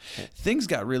 things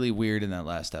got really weird in that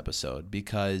last episode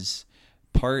because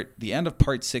the end of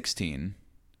part 16,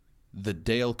 the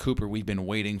Dale Cooper we've been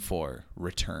waiting for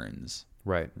returns.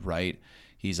 Right.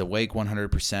 He's awake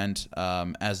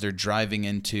 100%. As they're driving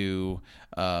into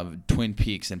Twin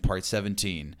Peaks in part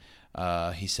 17,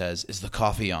 he says, "Is the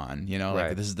coffee on?"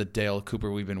 Right. This is the Dale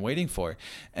Cooper we've been waiting for.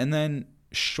 And then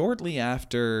shortly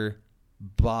after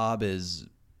Bob is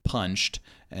punched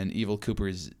and Evil Cooper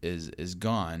is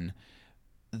gone,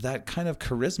 that kind of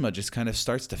charisma just kind of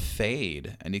starts to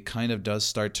fade, and he kind of does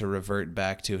start to revert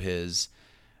back to his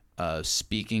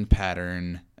speaking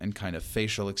pattern and kind of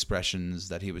facial expressions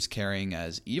that he was carrying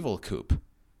as Evil Coop.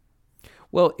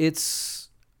 Well, it's,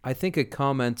 I think, a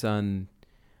comment on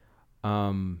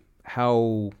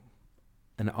how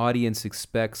an audience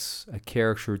expects a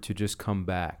character to just come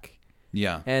back.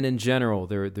 Yeah. And in general,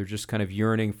 they're just kind of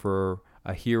yearning for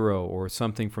a hero or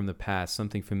something from the past,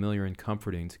 something familiar and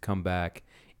comforting to come back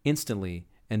instantly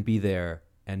and be there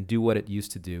and do what it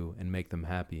used to do and make them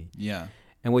happy. Yeah.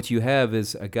 And what you have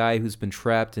is a guy who's been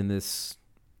trapped in this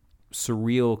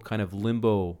surreal kind of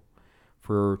limbo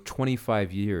for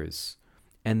 25 years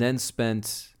and then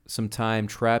spent some time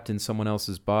trapped in someone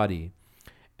else's body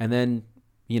and then,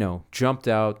 jumped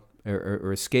out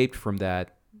or escaped from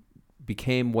that,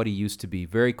 became what he used to be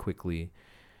very quickly.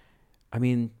 I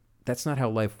mean, that's not how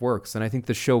life works. And I think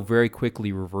the show very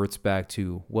quickly reverts back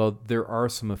to, well, there are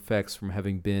some effects from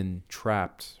having been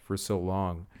trapped for so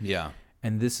long. Yeah.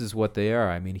 And this is what they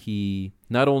are. I mean, he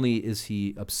not only is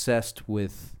he obsessed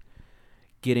with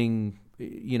getting,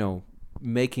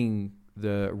 righting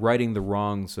the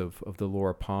wrongs of the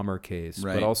Laura Palmer case,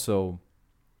 right, but also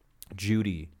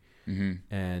Judy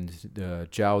and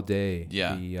Zhao Day,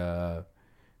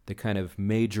 the kind of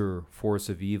major force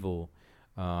of evil,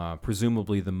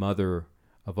 presumably the mother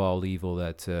of all evil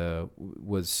that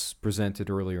was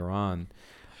presented earlier on.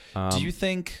 Do you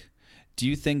think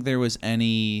there was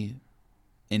any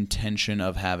intention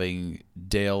of having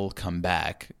Dale come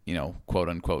back, quote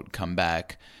unquote come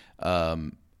back?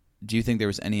 Do you think there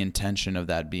was any intention of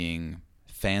that being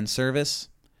fan service?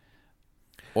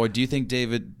 Or do you think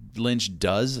David Lynch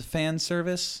does fan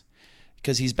service?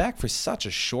 Because he's back for such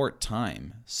a short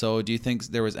time. So do you think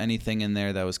there was anything in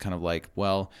there that was kind of like,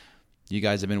 well, you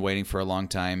guys have been waiting for a long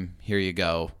time, here you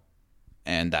go,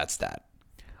 and that's that?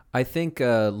 I think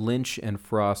Lynch and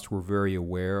Frost were very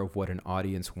aware of what an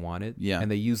audience wanted,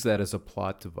 and they used that as a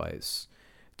plot device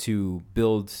to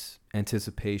build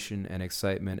anticipation and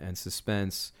excitement and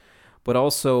suspense. But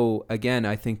also, again,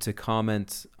 I think to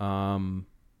comment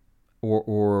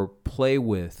or play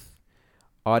with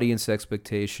audience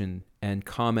expectation and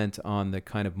comment on the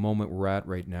kind of moment we're at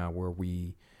right now where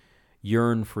we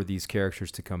yearn for these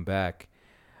characters to come back.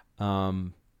 I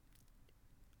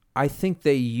think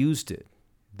they used it.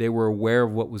 They were aware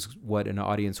of what an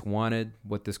audience wanted,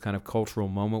 what this kind of cultural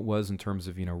moment was in terms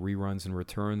of, reruns and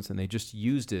returns, and they just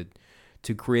used it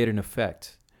to create an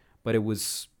effect. But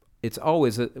it's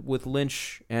always with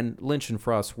Lynch and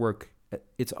Frost's work,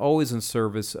 it's always in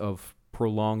service of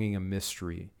prolonging a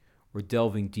mystery or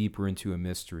delving deeper into a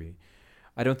mystery.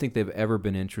 I don't think they've ever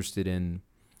been interested in,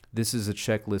 this is a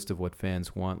checklist of what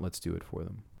fans want, let's do it for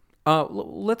them.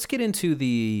 Let's get into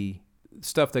the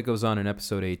stuff that goes on in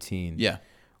episode 18. Yeah.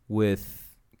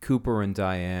 With Cooper and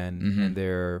Diane and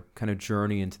their kind of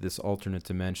journey into this alternate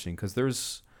dimension, because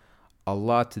there's a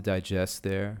lot to digest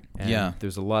there. And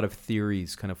there's a lot of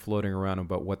theories kind of floating around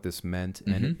about what this meant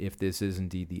and if this is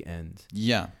indeed the end.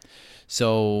 Yeah.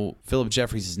 So Philip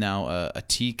Jeffries is now a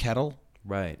tea kettle.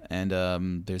 Right.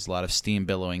 And there's a lot of steam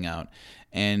billowing out.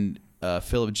 And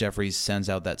Philip Jeffries sends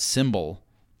out that symbol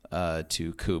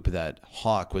to Coop that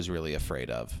Hawk was really afraid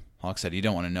of. Hawk said, you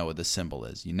don't want to know what the symbol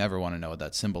is. You never want to know what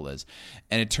that symbol is.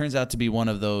 And it turns out to be one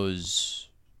of those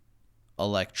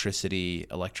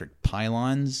electric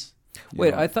pylons.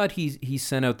 Wait, I thought he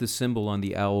sent out the symbol on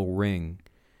the owl ring,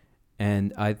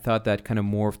 and I thought that kind of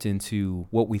morphed into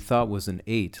what we thought was an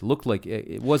 8. Looked like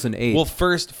it was an 8. Well,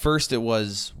 first it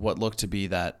was what looked to be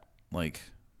that like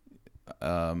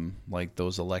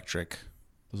those electric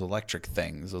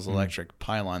things, those electric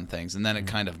pylon things, and then it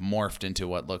kind of morphed into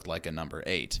what looked like a number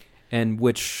 8. And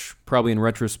which probably in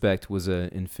retrospect was an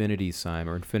infinity sign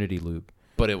or infinity loop.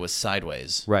 But it was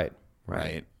sideways. Right.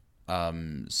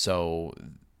 So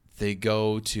they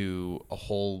go to a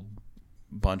whole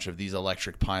bunch of these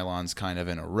electric pylons kind of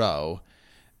in a row.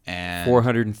 And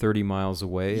 430 miles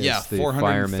away. Yeah,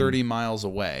 430 miles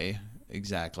away.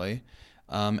 Exactly.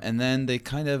 And then they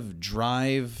kind of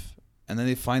drive, and then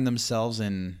they find themselves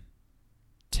in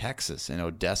Texas, in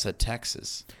Odessa,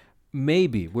 Texas.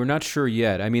 Maybe. We're not sure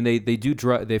yet. I mean, they do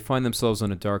drive. They find themselves on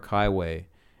a dark highway,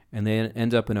 and they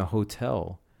end up in a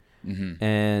hotel. Mm-hmm.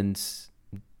 And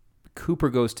Cooper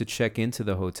goes to check into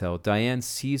the hotel. Diane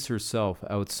sees herself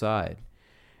outside.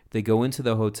 They go into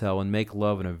the hotel and make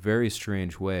love in a very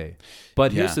strange way.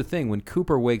 But here's the thing. When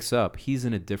Cooper wakes up, he's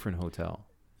in a different hotel.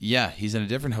 Yeah, he's in a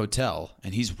different hotel,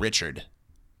 and he's Richard.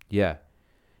 Yeah.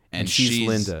 And she's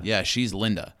Linda. Yeah, she's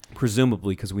Linda.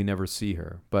 Presumably, because we never see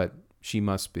her, but she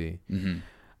must be. Mm-hmm.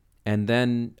 And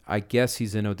then I guess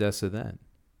he's in Odessa then.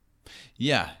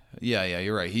 Yeah,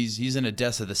 you're right. He's in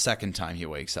Odessa the second time he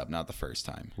wakes up, not the first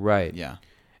time. Right. Yeah.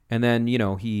 And then,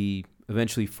 he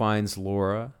eventually finds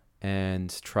Laura and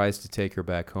tries to take her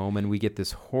back home, and we get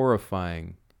this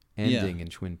horrifying ending in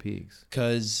Twin Peaks.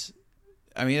 Because,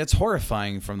 I mean, it's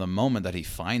horrifying from the moment that he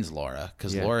finds Laura,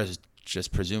 because Laura's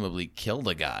just presumably killed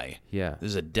a guy. Yeah.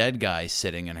 There's a dead guy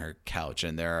sitting in her couch,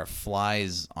 and there are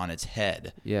flies on its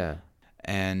head. Yeah.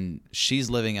 And she's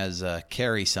living as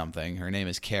Carrie something. Her name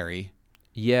is Carrie.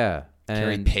 Yeah.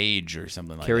 Carrie Page or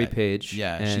something like Carrie that. Page.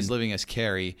 Yeah, she's living as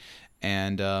Carrie.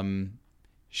 And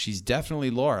she's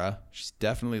definitely Laura. She's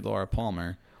definitely Laura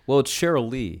Palmer. Well, it's Cheryl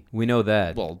Lee. We know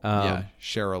that. Well,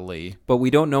 Cheryl Lee. But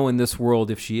we don't know in this world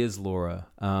if she is Laura.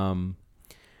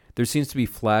 There seems to be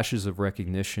flashes of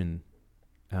recognition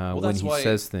when he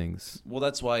says things. Well,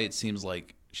 that's why it seems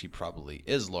like she probably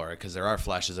is Laura, because there are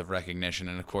flashes of recognition.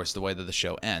 And, of course, the way that the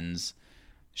show ends,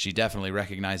 she definitely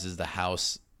recognizes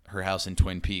her house in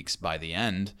Twin Peaks by the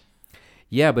end.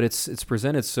 Yeah, but it's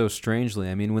presented so strangely.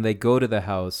 I mean, when they go to the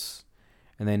house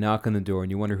and they knock on the door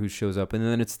and you wonder who shows up, and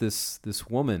then it's this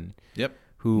woman. Yep.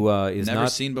 Who is never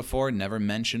seen before, never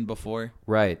mentioned before.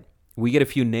 Right. We get a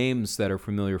few names that are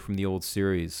familiar from the old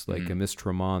series, like Miss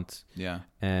Tremont. Yeah.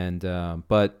 And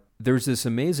but there's this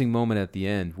amazing moment at the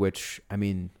end, which, I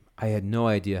mean, I had no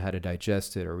idea how to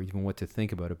digest it or even what to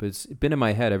think about it, but it's been in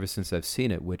my head ever since I've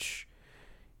seen it, which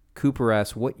Cooper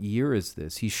asks, what year is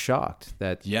this? He's shocked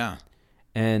that... Yeah.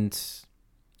 And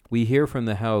we hear from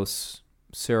the house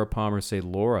Sarah Palmer say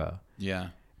Laura. Yeah.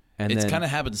 And it's kind of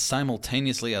happens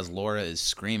simultaneously as Laura is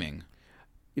screaming.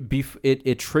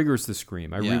 It triggers the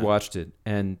scream. I rewatched it,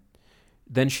 and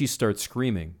then she starts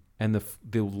screaming, and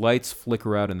the lights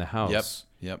flicker out in the house.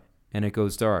 Yep. And it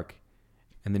goes dark,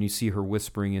 and then you see her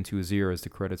whispering into his ear as the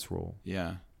credits roll.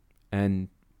 Yeah. And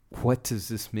what does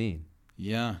this mean?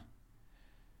 Yeah.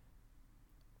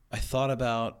 I thought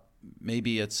about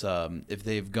maybe it's if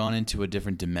they've gone into a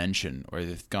different dimension or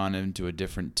they've gone into a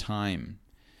different time.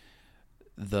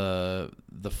 The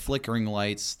flickering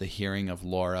lights, the hearing of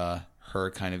Laura,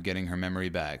 her kind of getting her memory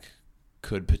back,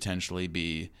 could potentially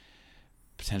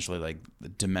like the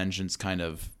dimensions kind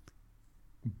of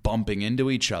bumping into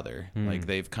each other. Like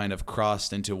they've kind of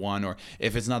crossed into one, or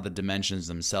if it's not the dimensions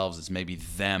themselves, it's maybe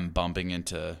them bumping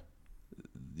into,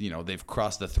 they've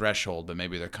crossed the threshold, but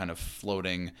maybe they're kind of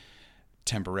floating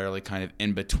temporarily kind of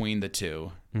in between the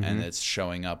two, and it's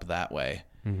showing up that way.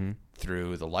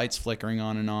 through the lights flickering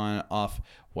on and off,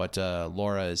 what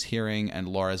Laura is hearing, and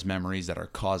Laura's memories that are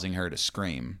causing her to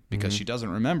scream because she doesn't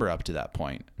remember up to that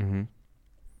point.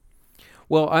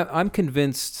 Well, I'm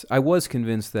convinced. I was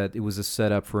convinced that it was a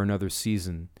setup for another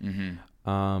season,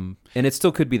 and it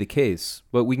still could be the case.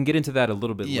 But we can get into that a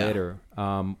little bit later.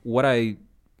 What I've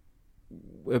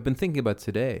been thinking about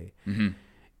today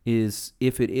is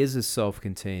if it is a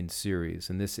self-contained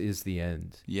series and this is the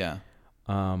end. Yeah.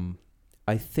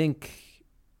 I think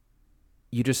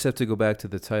you just have to go back to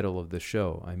the title of the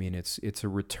show. I mean, it's a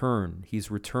return. He's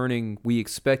returning. We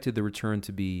expected the return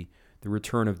to be the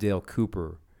return of Dale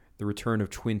Cooper, the return of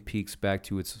Twin Peaks back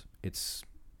to its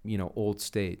old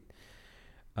state,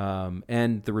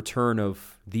 and the return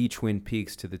of the Twin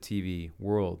Peaks to the TV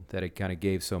world that it kind of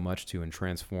gave so much to and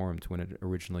transformed when it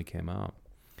originally came out.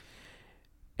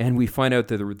 And we find out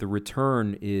that the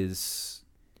return is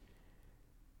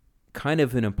kind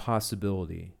of an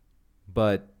impossibility,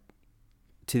 but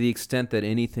to the extent that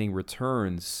anything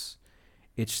returns,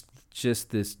 it's just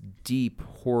this deep,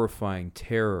 horrifying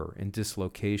terror and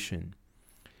dislocation.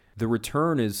 The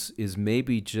return is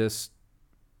maybe just,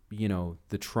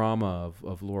 the trauma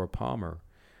of Laura Palmer.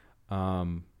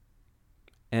 And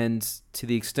to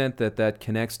the extent that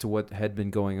connects to what had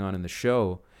been going on in the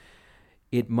show,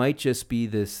 it might just be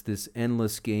this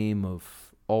endless game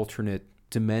of alternate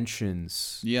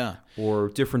dimensions, or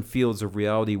different fields of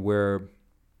reality where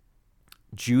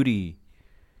Judy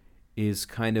is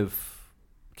kind of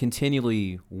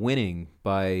continually winning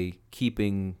by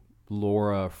keeping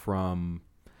Laura from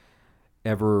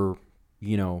ever,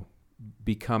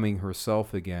 becoming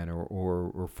herself again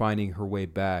or finding her way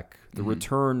back. The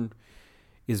return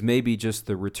is maybe just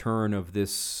the return of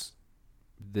this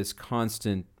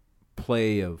constant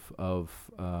play of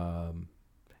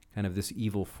kind of this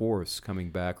evil force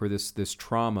coming back, or this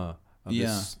trauma of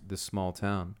this small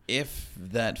town. If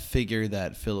that figure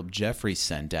that Philip Jeffries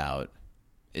sent out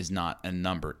is not a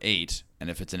number 8, and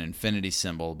if it's an infinity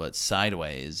symbol but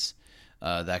sideways,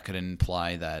 that could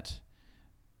imply that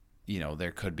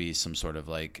there could be some sort of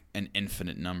like an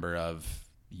infinite number of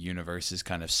universes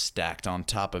kind of stacked on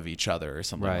top of each other or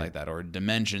something like that, or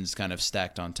dimensions kind of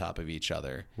stacked on top of each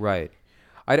other. Right.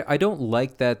 I don't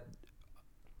like that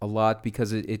a lot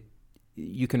because it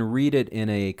you can read it in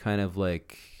a kind of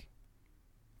like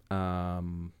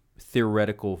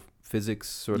theoretical physics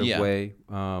sort of way.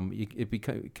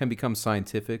 It can become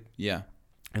scientific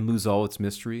and lose all its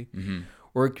mystery.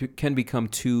 Or it can become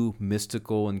too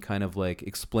mystical and kind of like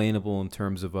explainable in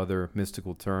terms of other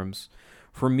mystical terms.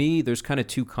 For me, there's kind of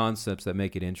two concepts that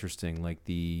make it interesting, like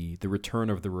the return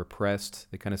of the repressed,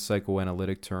 the kind of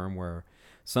psychoanalytic term where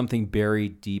something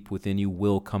buried deep within you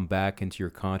will come back into your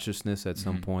consciousness at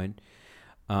some point,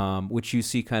 which you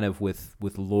see kind of with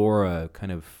Laura,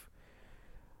 kind of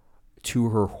to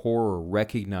her horror,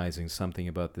 recognizing something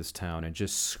about this town and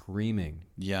just screaming.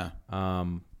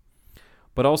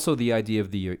 But also the idea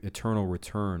of the eternal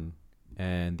return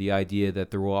and the idea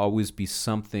that there will always be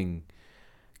something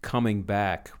coming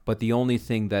back, but the only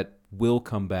thing that will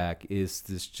come back is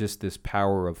this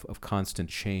power of constant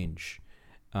change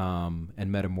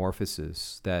and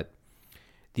metamorphosis, that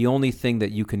the only thing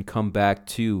that you can come back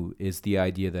to is the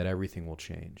idea that everything will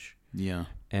change.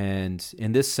 And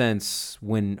in this sense,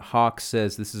 when Hawk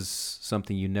says this is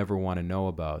something you never want to know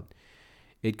about,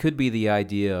 it could be the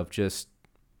idea of just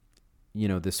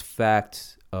this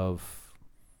fact of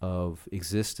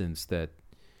existence that,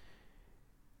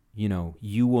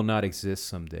 you will not exist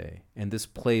someday. And this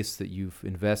place that you've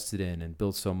invested in and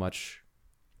built so much,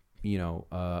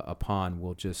 upon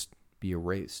will just be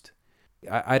erased.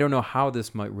 I don't know how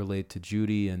this might relate to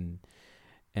Judy and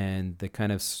the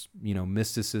kind of,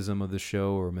 mysticism of the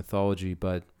show or mythology,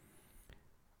 but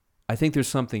I think there's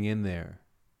something in there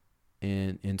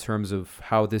in terms of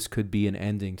how this could be an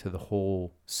ending to the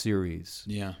whole series.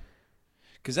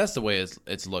 Because that's the way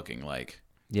it's looking like.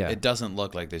 It doesn't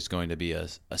look like there's going to be a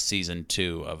season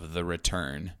 2 of The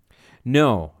Return.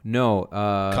 No.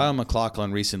 Kyle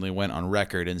MacLachlan recently went on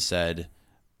record and said,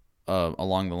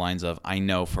 along the lines of, I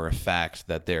know for a fact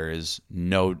that there is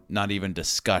not even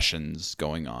discussions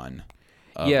going on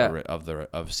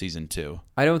of season 2.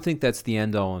 I don't think that's the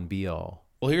end all and be all.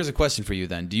 Well, here's a question for you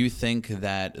then. Do you think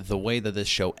that the way that this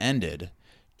show ended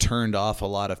turned off a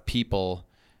lot of people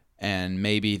and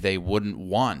maybe they wouldn't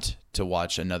want to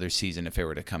watch another season if it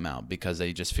were to come out because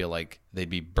they just feel like they'd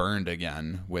be burned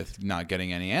again with not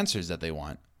getting any answers that they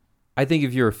want? I think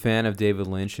if you're a fan of David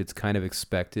Lynch, it's kind of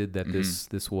expected that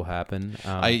this will happen.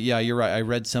 You're right. I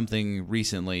read something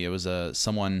recently. It was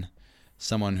someone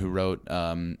who wrote,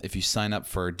 if you sign up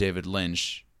for David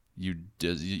Lynch, you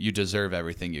deserve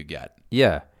everything you get.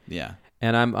 Yeah. Yeah.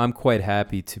 And I'm quite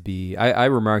happy to be. I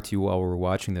remarked to you while we were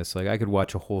watching this, like I could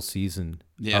watch a whole season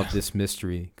of this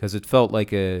mystery because it felt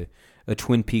like a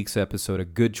Twin Peaks episode, a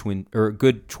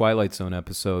good Twilight Zone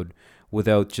episode,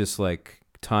 without just like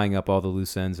tying up all the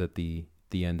loose ends at the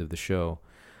end of the show.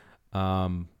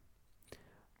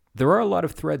 There are a lot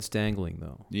of threads dangling,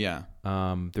 though. Yeah.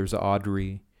 There's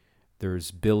Audrey,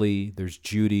 there's Billy, there's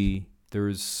Judy.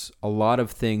 There's a lot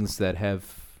of things that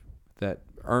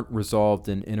aren't resolved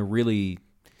in a really,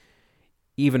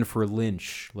 even for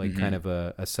Lynch, like kind of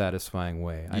a satisfying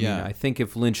way. I mean, I think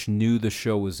if Lynch knew the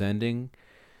show was ending,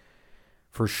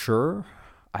 for sure,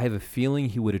 I have a feeling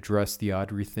he would address the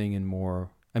Audrey thing in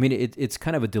more. I mean, it's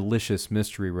kind of a delicious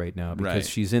mystery right now because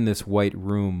she's in this white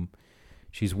room.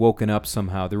 She's woken up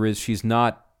somehow.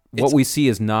 What we see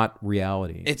is not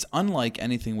reality. It's unlike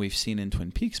anything we've seen in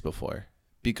Twin Peaks before.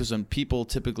 Because when people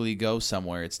typically go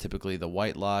somewhere, it's typically the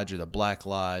White Lodge or the Black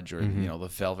Lodge or the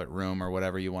Velvet Room or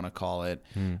whatever you want to call it.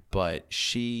 But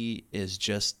she is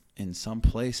just in some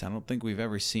place I don't think we've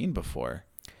ever seen before.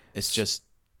 It's just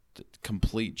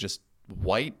complete, just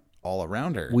white all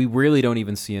around her. We really don't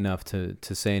even see enough to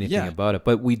say anything about it.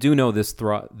 But we do know this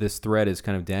thread is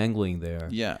kind of dangling there.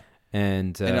 Yeah.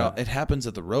 And it happens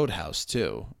at the Roadhouse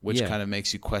too, which kind of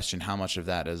makes you question how much of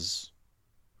that is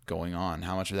going on,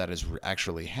 how much of that is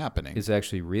actually happening, is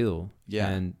actually real. Yeah.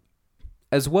 And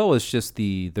as well as just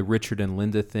the Richard and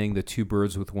Linda thing, the two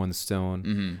birds with one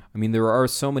stone. I mean, there are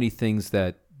so many things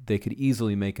that they could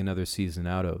easily make another season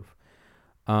out of.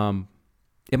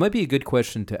 It might be a good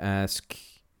question to ask,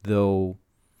 though,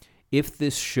 if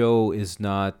this show is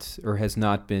not or has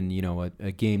not been,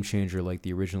 a game changer like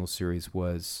the original series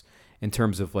was in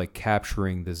terms of like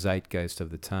capturing the zeitgeist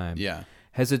of the time. Yeah.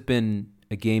 Has it been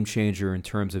a game changer in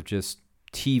terms of just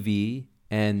TV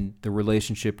and the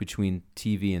relationship between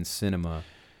TV and cinema?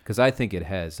 Because I think it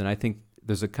has, and I think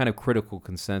there's a kind of critical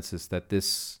consensus that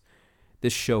this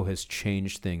show has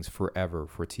changed things forever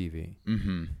for TV.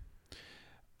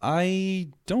 I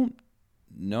don't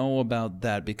know about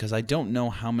that because I don't know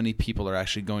how many people are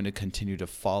actually going to continue to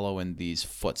follow in these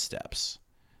footsteps.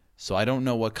 So I don't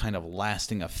know what kind of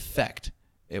lasting effect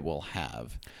it will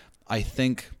have. I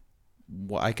think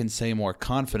what I can say more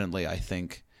confidently, I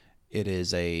think it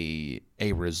is a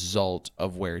result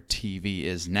of where TV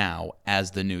is now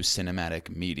as the new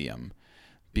cinematic medium.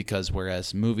 Because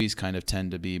whereas movies kind of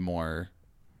tend to be more,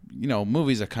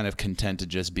 movies are kind of content to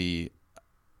just be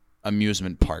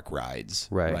amusement park rides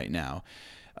right now.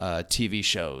 TV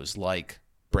shows like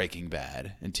Breaking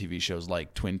Bad and TV shows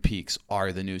like Twin Peaks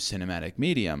are the new cinematic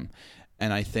medium.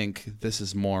 And I think this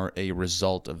is more a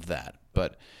result of that.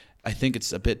 But I think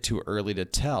it's a bit too early to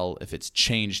tell if it's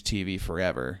changed TV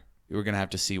forever. We're going to have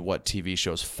to see what TV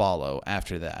shows follow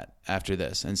after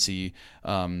this, and see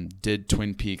did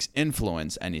Twin Peaks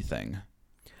influence anything?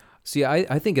 See,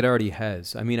 I think it already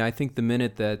has. I mean, I think the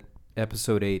minute that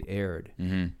episode 8 aired,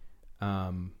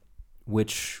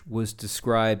 which was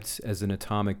described as an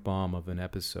atomic bomb of an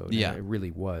episode, yeah, it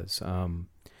really was.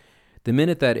 The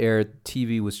minute that aired,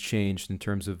 TV was changed in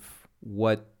terms of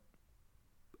what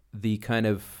the kind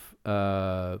of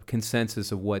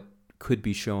consensus of what could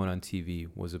be shown on TV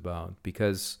was about.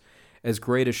 Because as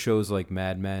great as shows like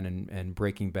Mad Men and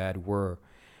Breaking Bad were,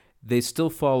 they still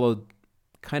followed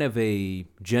kind of a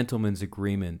gentleman's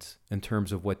agreement in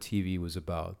terms of what TV was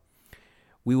about.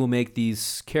 We will make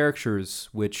these characters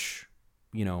which,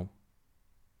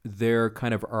 their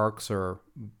kind of arcs are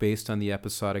based on the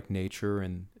episodic nature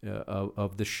and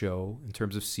of the show in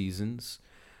terms of seasons.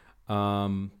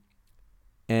 And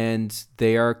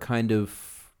they are kind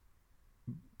of,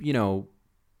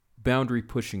 boundary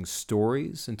pushing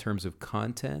stories in terms of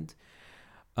content.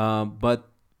 But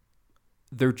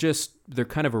they're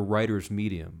kind of a writer's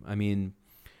medium. I mean,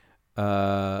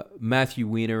 Matthew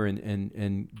Weiner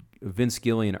and Vince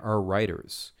Gilligan are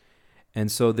writers.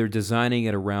 And so they're designing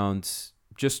it around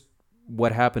just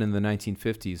what happened in the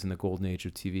 1950s in the golden age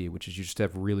of TV, which is you just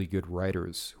have really good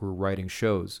writers who are writing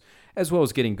shows, as well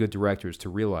as getting good directors to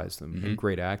realize them and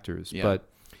great actors. Yeah. But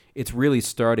it's really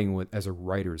starting as a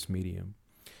writer's medium.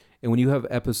 And when you have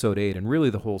episode 8, and really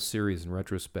the whole series in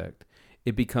retrospect,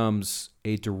 it becomes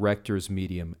a director's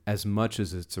medium as much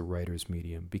as it's a writer's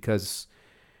medium, because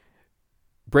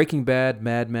Breaking Bad,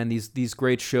 Mad Men, these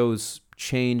great shows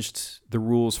changed the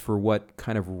rules for what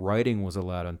kind of writing was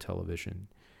allowed on television.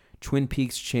 Twin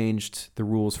Peaks changed the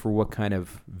rules for what kind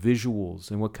of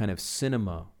visuals and what kind of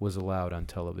cinema was allowed on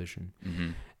television.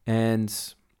 And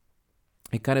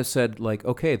it kind of said, like,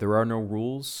 okay, there are no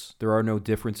rules. There are no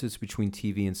differences between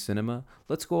TV and cinema.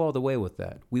 Let's go all the way with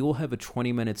that. We will have a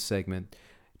 20-minute segment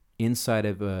inside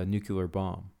of a nuclear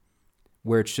bomb,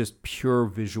 where it's just pure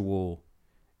visual,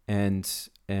 and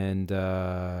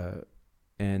the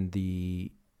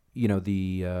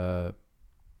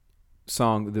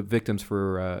song, the victims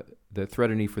for the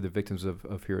Threateney for the victims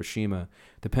of Hiroshima,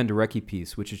 the Penderecki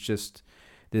piece, which is just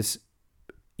this,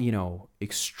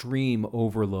 extreme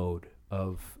overload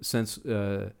of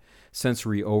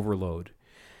sensory overload.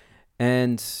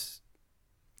 And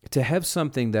to have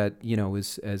something that,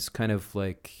 is as kind of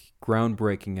like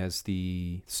groundbreaking as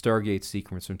the Stargate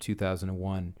sequence from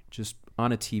 2001, just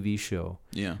on a TV show,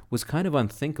 was kind of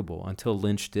unthinkable until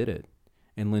Lynch did it,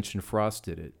 and Lynch and Frost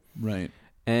did it. Right.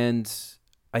 And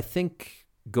I think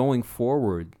going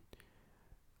forward,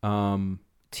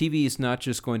 TV is not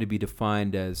just going to be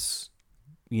defined as,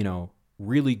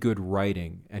 really good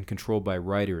writing and controlled by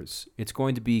writers. It's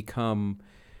going to become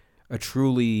a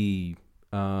truly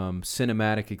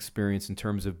cinematic experience in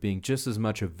terms of being just as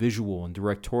much a visual and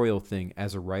directorial thing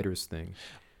as a writer's thing.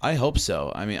 I hope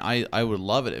so. I mean, I would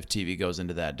love it if TV goes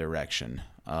into that direction.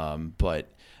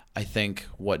 But I think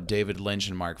what David Lynch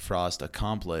and Mark Frost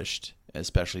accomplished,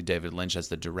 especially David Lynch as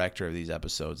the director of these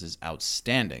episodes, is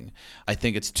outstanding. I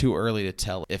think it's too early to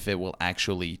tell if it will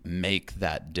actually make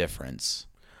that difference.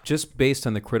 Just based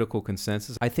on the critical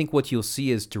consensus, I think what you'll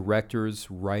see is directors,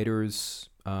 writers,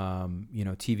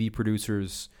 TV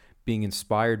producers being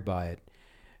inspired by it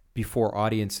before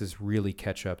audiences really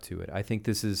catch up to it. I think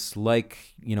this is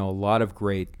like, a lot of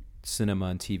great cinema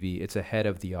and TV. It's ahead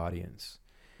of the audience.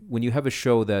 When you have a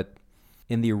show that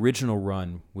in the original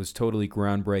run was totally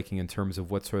groundbreaking in terms of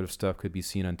what sort of stuff could be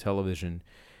seen on television,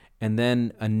 and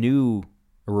then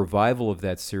a revival of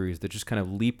that series that just kind of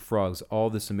leapfrogs all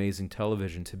this amazing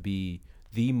television to be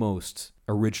the most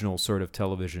original sort of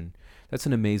television, that's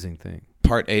an amazing thing.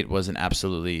 Part 8 was an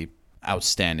absolutely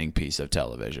outstanding piece of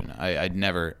television. I'd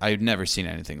never seen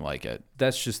anything like it.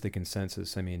 That's just the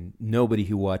consensus. I mean, nobody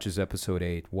who watches episode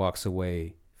 8 walks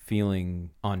away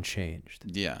feeling unchanged.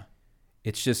 Yeah.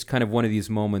 It's just kind of one of these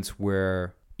moments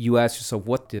where you ask yourself,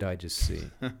 what did I just see?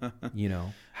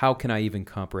 How can I even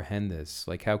comprehend this?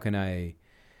 Like, how can I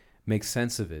make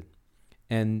sense of it?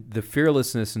 And the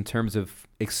fearlessness in terms of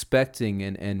expecting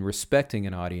and respecting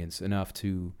an audience enough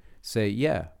to say,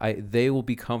 they will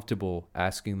be comfortable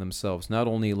asking themselves not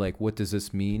only like, what does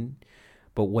this mean,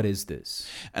 but what is this?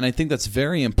 And I think that's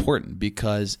very important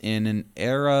because in an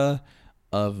era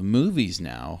of movies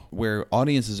now where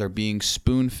audiences are being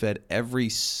spoon-fed every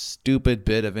stupid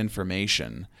bit of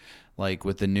information, like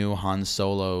with the new Han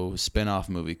Solo spin-off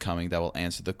movie coming that will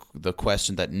answer the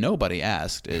question that nobody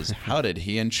asked is, how did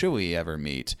he and Chewie ever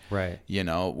meet? Right.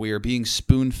 We are being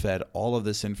spoon-fed all of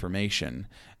this information,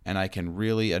 and I can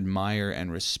really admire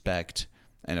and respect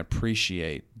and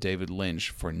appreciate David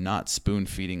Lynch for not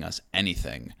spoon-feeding us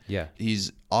anything. Yeah.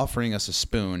 He's offering us a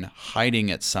spoon, hiding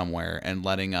it somewhere, and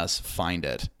letting us find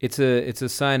it. It's a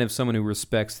sign of someone who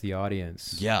respects the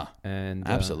audience. Yeah, and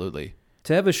absolutely.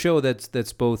 To have a show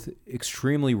that's both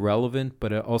extremely relevant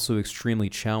but also extremely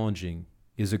challenging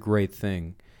is a great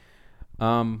thing.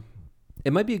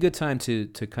 It might be a good time to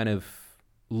kind of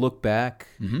look back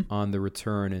on the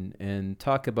return and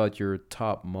talk about your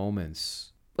top moments.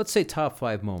 Let's say top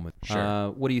 5 moments.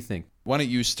 Sure. What do you think? Why don't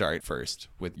you start first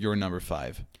with your number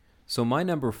 5? So my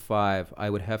number 5, I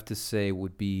would have to say,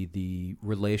 would be the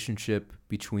relationship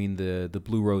between the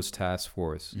Blue Rose Task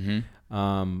Force.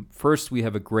 First, we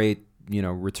have a great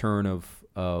return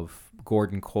of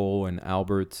Gordon Cole and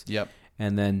Albert. Yep.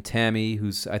 And then Tammy,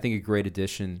 who's I think a great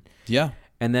addition. Yeah.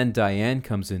 And then Diane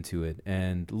comes into it,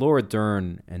 and Laura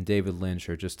Dern and David Lynch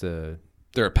are just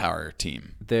they're a power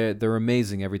team. They're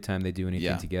amazing every time they do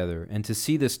anything together. And to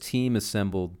see this team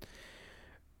assembled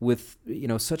with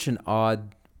such an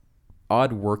odd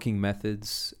working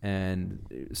methods,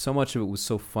 and so much of it was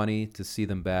so funny to see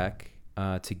them back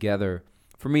together.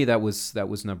 For me, that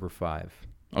was number 5.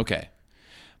 Okay.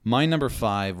 My number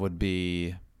 5 would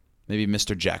be maybe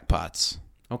Mr. Jackpots.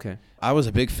 Okay. I was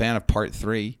a big fan of part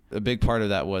 3. A big part of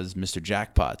that was Mr.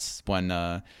 Jackpots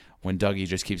when Dougie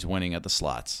just keeps winning at the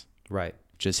slots. Right.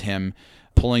 Just him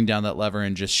pulling down that lever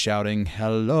and just shouting,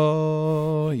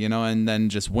 hello, and then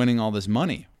just winning all this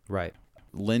money. Right.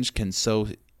 Lynch can so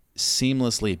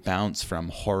seamlessly bounce from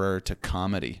horror to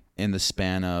comedy in the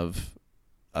span of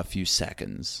a few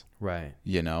seconds. Right.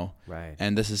 Right.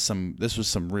 And this was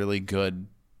some really good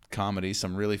comedy,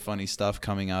 some really funny stuff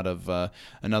coming out of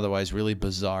an otherwise really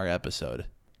bizarre episode.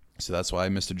 So that's why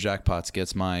Mr. Jackpots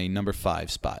gets my number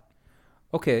 5 spot.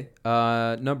 Okay.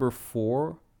 Number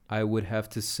 4, I would have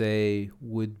to say,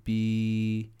 would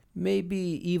be maybe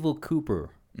Evil Cooper.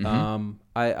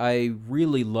 I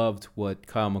really loved what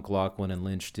Kyle MacLachlan and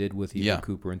Lynch did with Evil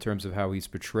Cooper in terms of how he's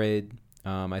portrayed.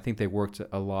 I think they worked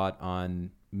a lot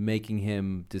on making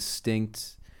him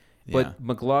distinct. But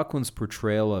MacLachlan's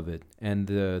portrayal of it and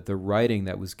the writing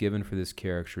that was given for this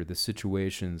character, the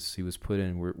situations he was put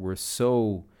in were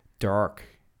so dark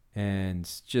and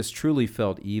just truly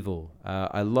felt evil.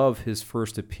 I love his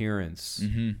first appearance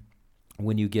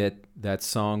when you get that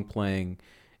song playing,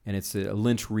 and it's a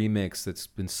Lynch remix that's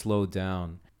been slowed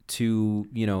down to,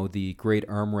 the great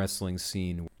arm wrestling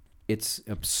scene. It's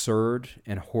absurd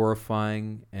and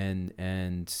horrifying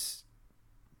and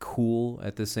cool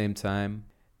at the same time.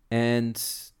 And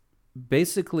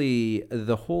basically,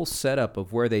 the whole setup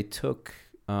of where they took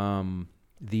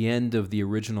the end of the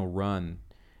original run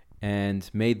and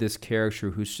made this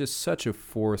character who's just such a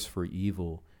force for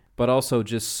evil, but also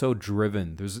just so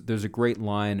driven. There's a great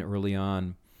line early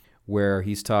on where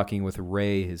he's talking with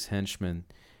Ray, his henchman,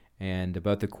 and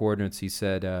about the coordinates. He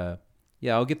said,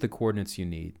 yeah, I'll get the coordinates you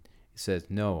need. He says,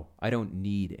 no, I don't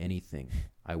need anything.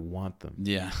 I want them.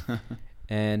 Yeah.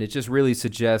 And it just really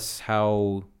suggests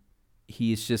how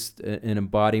he's just an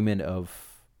embodiment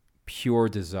of pure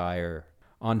desire,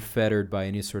 unfettered by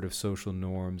any sort of social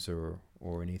norms or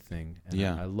anything. And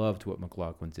I loved what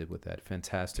MacLachlan did with that.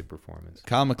 Fantastic performance.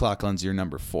 Kyle MacLachlan's your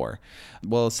number 4.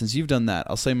 Well, since you've done that,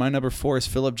 I'll say my number 4 is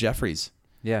Philip Jeffries.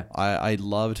 Yeah. I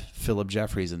loved Philip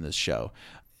Jeffries in this show.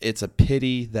 It's a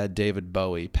pity that David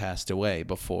Bowie passed away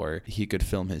before he could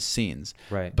film his scenes.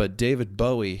 Right. But David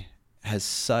Bowie has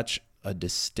such a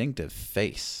distinctive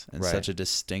face and such a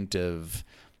distinctive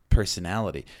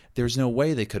personality. There's no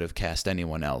way they could have cast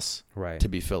anyone else to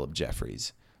be Philip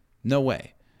Jeffries. No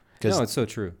way. No, it's so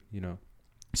true,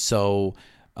 So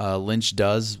Lynch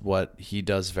does what he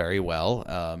does very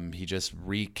well. He just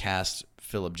recast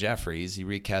Philip Jeffries. He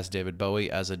recast David Bowie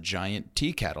as a giant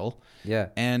tea kettle. Yeah.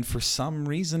 And for some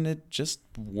reason, it just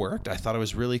worked. I thought it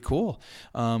was really cool.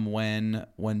 When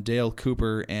Dale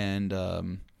Cooper and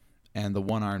the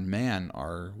one-armed man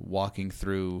are walking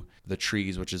through the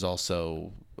trees, which is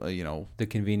also, the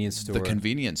convenience store. The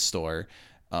convenience store.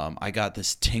 I got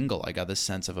this tingle. I got this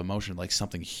sense of emotion, like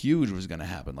something huge was going to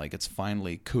happen. Like it's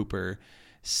finally Cooper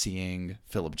seeing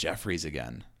Philip Jeffries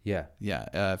again. Yeah.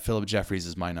 Yeah. Philip Jeffries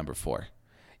is my number 4.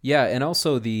 Yeah, and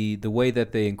also the way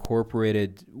that they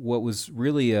incorporated what was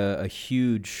really a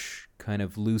huge kind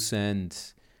of loose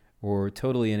end or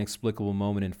totally inexplicable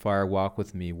moment in Fire Walk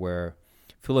With Me, where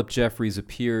Philip Jeffries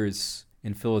appears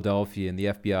in Philadelphia in the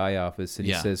FBI office, and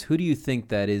he says, "Who do you think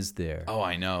that is there?" Oh,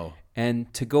 I know.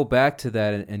 And to go back to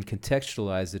that and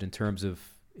contextualize it in terms of,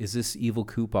 is this Evil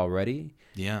Coop already?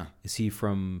 Yeah. Is he's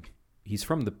from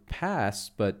the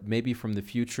past, but maybe from the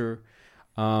future?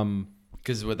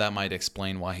 Because that might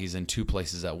explain why he's in 2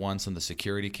 places at once on the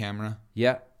security camera.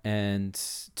 Yeah, and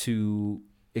to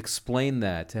explain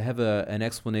that, to have an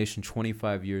explanation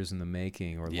 25 years in the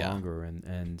making or longer,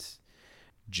 and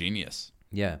genius.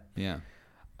 Yeah. Yeah.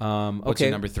 What's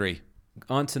your number 3?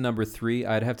 On to number 3,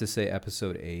 I'd have to say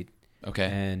episode 8. Okay.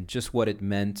 And just what it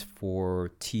meant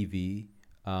for TV.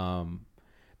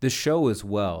 The show as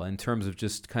well, in terms of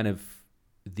just kind of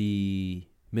the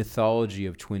mythology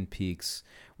of Twin Peaks,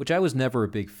 which I was never a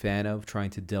big fan of,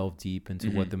 trying to delve deep into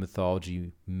what the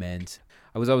mythology meant.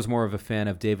 I was always more of a fan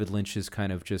of David Lynch's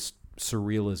kind of just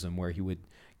surrealism, where he would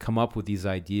come up with these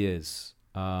ideas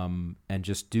and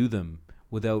just do them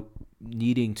without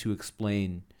needing to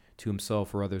explain to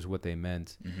himself or others what they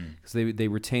meant, because they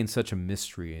retain such a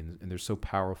mystery and they're so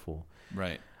powerful.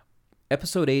 Right.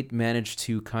 Episode 8 managed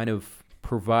to kind of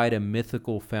provide a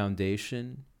mythical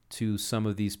foundation to some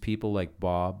of these people, like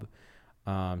Bob,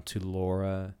 to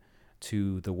Laura,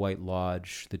 to the White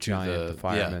Lodge, the giant, the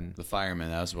fireman. Yeah, the fireman,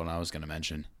 that was what I was going to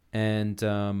mention. And,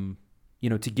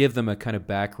 to give them a kind of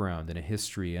background and a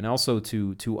history, and also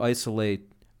to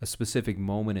isolate a specific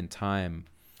moment in time,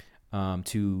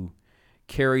 to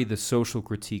carry the social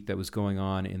critique that was going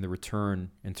on in The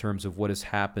Return in terms of what has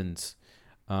happened,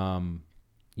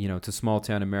 to small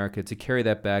town America, to carry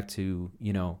that back to,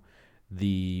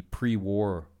 the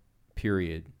pre-war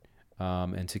period,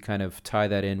 and to kind of tie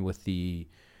that in with the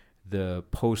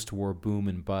post-war boom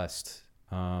and bust,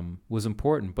 was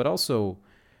important. But also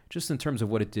just in terms of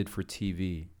what it did for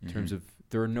TV, in terms of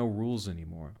there are no rules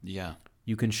anymore. Yeah.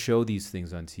 You can show these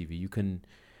things on TV. You can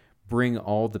bring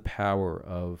all the power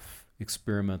of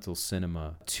experimental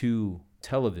cinema to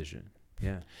television.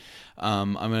 Yeah.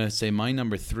 I'm going to say my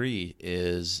number 3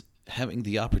 is having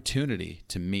the opportunity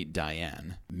to meet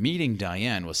Diane. Meeting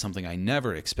Diane was something I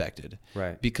never expected.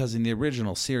 Right. Because in the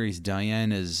original series,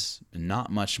 Diane is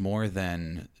not much more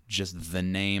than just the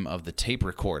name of the tape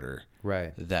recorder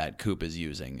right. that Coop is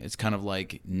using. It's kind of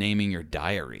like naming your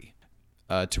diary.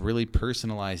 To really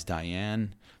personalize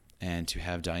Diane and to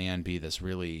have Diane be this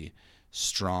really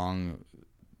strong,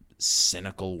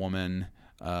 cynical woman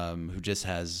who just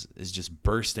is just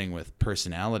bursting with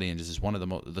personality and just is one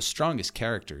of the strongest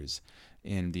characters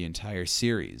in the entire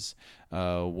series,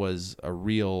 was a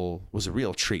real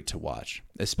treat to watch,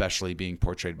 especially being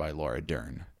portrayed by Laura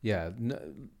Dern. Yeah,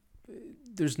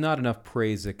 there's not enough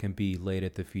praise that can be laid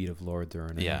at the feet of Laura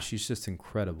Dern. I mean, she's just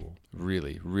incredible.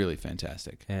 Really, really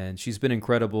fantastic. And she's been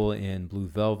incredible in Blue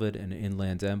Velvet and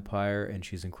Inland Empire, and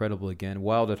she's incredible again.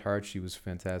 Wild at Heart, she was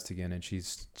fantastic in, and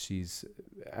she's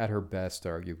at her best,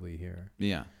 arguably, here.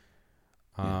 Yeah.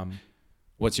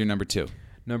 What's your number 2?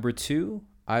 Number 2,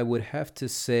 I would have to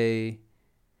say,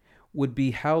 would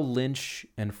be how Lynch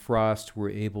and Frost were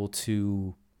able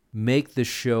to make the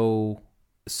show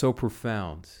so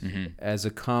profound as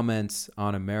a comment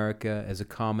on America, as a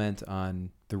comment on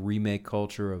the remake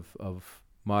culture of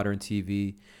modern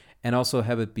TV, and also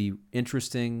have it be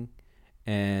interesting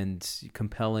and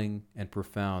compelling and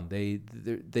profound. They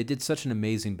did such an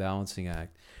amazing balancing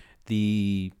act.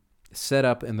 The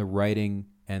setup and the writing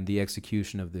and the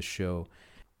execution of this show,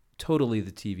 totally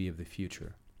the TV of the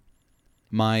future.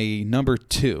 My number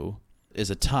 2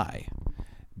 is a tie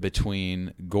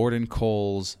between Gordon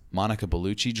Cole's Monica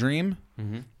Bellucci dream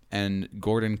and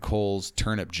Gordon Cole's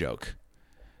turnip joke,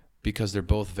 because they're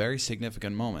both very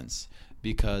significant moments.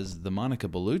 Because the Monica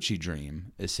Bellucci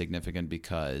dream is significant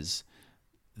because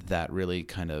that really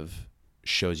kind of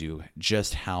shows you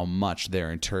just how much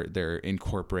they're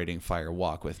incorporating Fire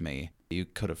Walk with Me. You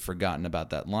could have forgotten about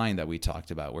that line that we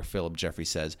talked about where Philip Jeffries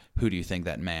says, "Who do you think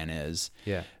that man is?"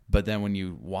 Yeah. But then when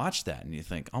you watch that and you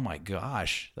think, oh my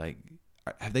gosh, like,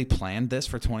 have they planned this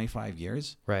for 25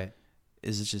 years? Right.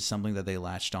 Is it just something that they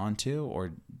latched onto,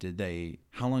 or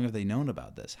how long have they known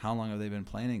about this? How long have they been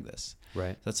planning this?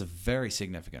 Right. That's a very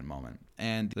significant moment.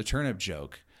 And the turnip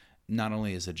joke, not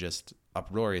only is it just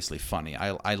uproariously funny,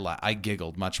 I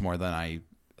giggled much more than I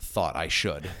thought I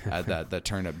should at that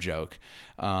turnip joke,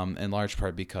 in large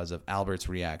part because of Albert's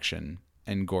reaction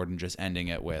and Gordon just ending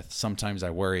it with, "Sometimes I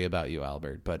worry about you,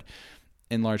 Albert," but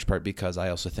in large part because I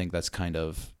also think that's kind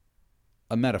of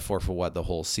a metaphor for what the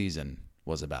whole season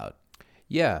was about.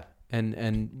 Yeah,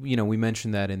 and we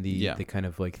mentioned that in the kind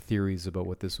of like theories about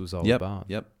what this was all about.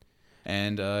 Yep.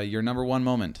 And your number 1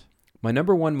 moment? My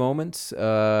number 1 moment,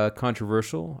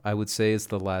 controversial, I would say, is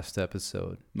the last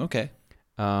episode. Okay.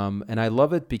 And I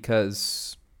love it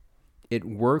because it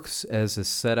works as a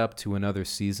setup to another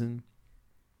season,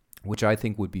 which I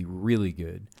think would be really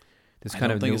good. I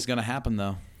don't think it's going to happen,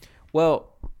 though.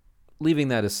 Well, leaving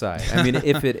that aside, I mean,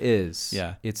 if it is,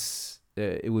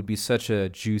 it would be such a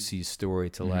juicy story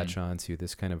to latch onto.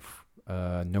 This kind of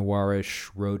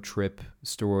noirish road trip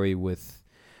story with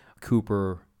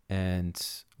Cooper and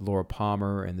Laura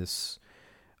Palmer and this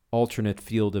alternate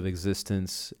field of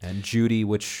existence, and Judy,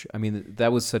 which, I mean,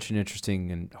 that was such an interesting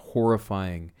and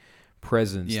horrifying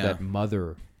presence, that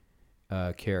mother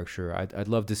character. I'd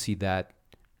love to see that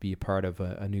be a part of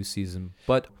a new season.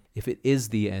 But if it is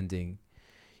the ending,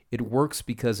 it works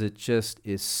because it just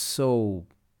is so,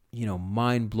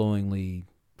 mind-blowingly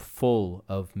full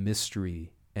of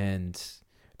mystery, and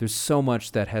there's so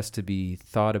much that has to be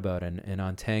thought about and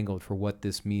untangled for what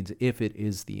this means if it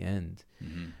is the end.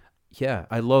 Yeah,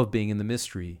 I love being in the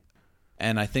mystery.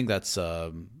 And I think that's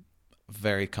a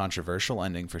very controversial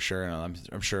ending for sure. And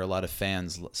I'm sure a lot of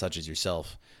fans, such as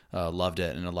yourself, loved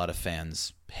it, and a lot of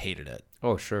fans hated it.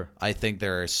 Oh, sure. I think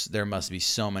there must be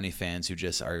so many fans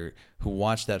who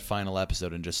watched that final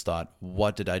episode and just thought,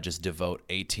 what did I just devote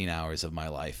 18 hours of my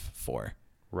life for?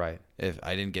 Right. If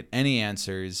I didn't get any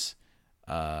answers,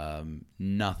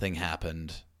 nothing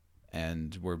happened,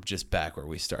 and we're just back where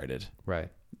we started. Right.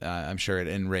 I'm sure it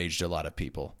enraged a lot of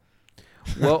people.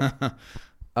 Well,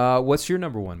 what's your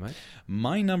number 1, Mike?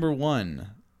 My number 1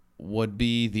 would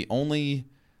be the only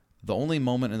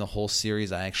moment in the whole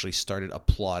series I actually started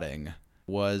applauding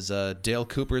was Dale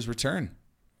Cooper's return,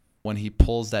 when he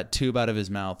pulls that tube out of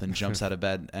his mouth and jumps out of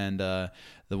bed, and the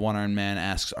one-armed man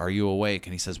asks, "Are you awake?"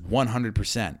 And he says,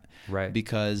 100%. Right.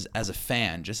 Because as a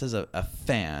fan, just as a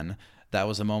fan, that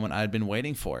was a moment I'd been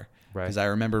waiting for. Right. Because I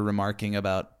remember remarking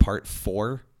about part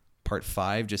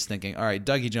 5, just thinking, all right,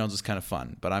 Dougie Jones was kind of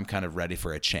fun, but I'm kind of ready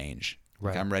for a change.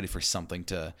 Right. Like, I'm ready for something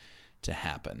to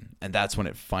happen. And that's when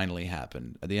it finally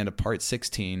happened. At the end of part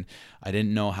 16, I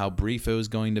didn't know how brief it was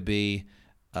going to be,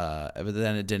 but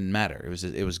then it didn't matter.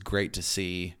 It was great to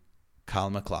see Kyle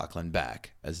MacLachlan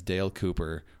back as Dale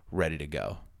Cooper, ready to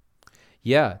go.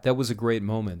 Yeah, that was a great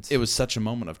moment. It was such a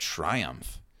moment of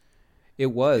triumph. It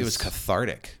was. It was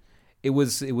cathartic. it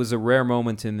was a rare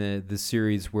moment in the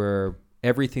series where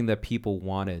everything that people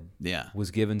wanted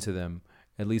was given to them,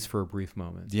 at least for a brief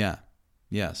moment. Yeah.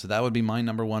 Yeah. So that would be my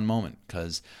number one moment,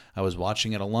 because I was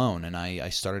watching it alone and I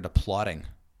started applauding.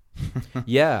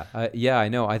 Yeah, I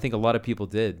know. I think a lot of people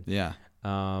did. Yeah.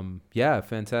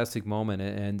 Fantastic moment.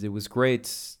 And it was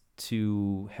great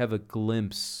to have a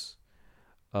glimpse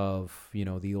of,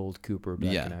 the old Cooper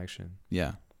back in action.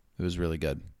 Yeah. It was really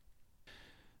good.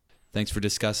 Thanks for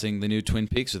discussing the new Twin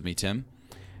Peaks with me, Tim.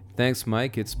 Thanks,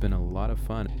 Mike. It's been a lot of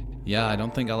fun. Yeah, I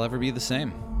don't think I'll ever be the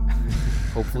same.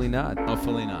 Hopefully not.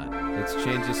 Hopefully not. It's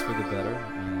changes for the better,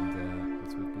 and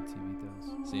that's what good TV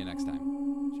does. See you next time.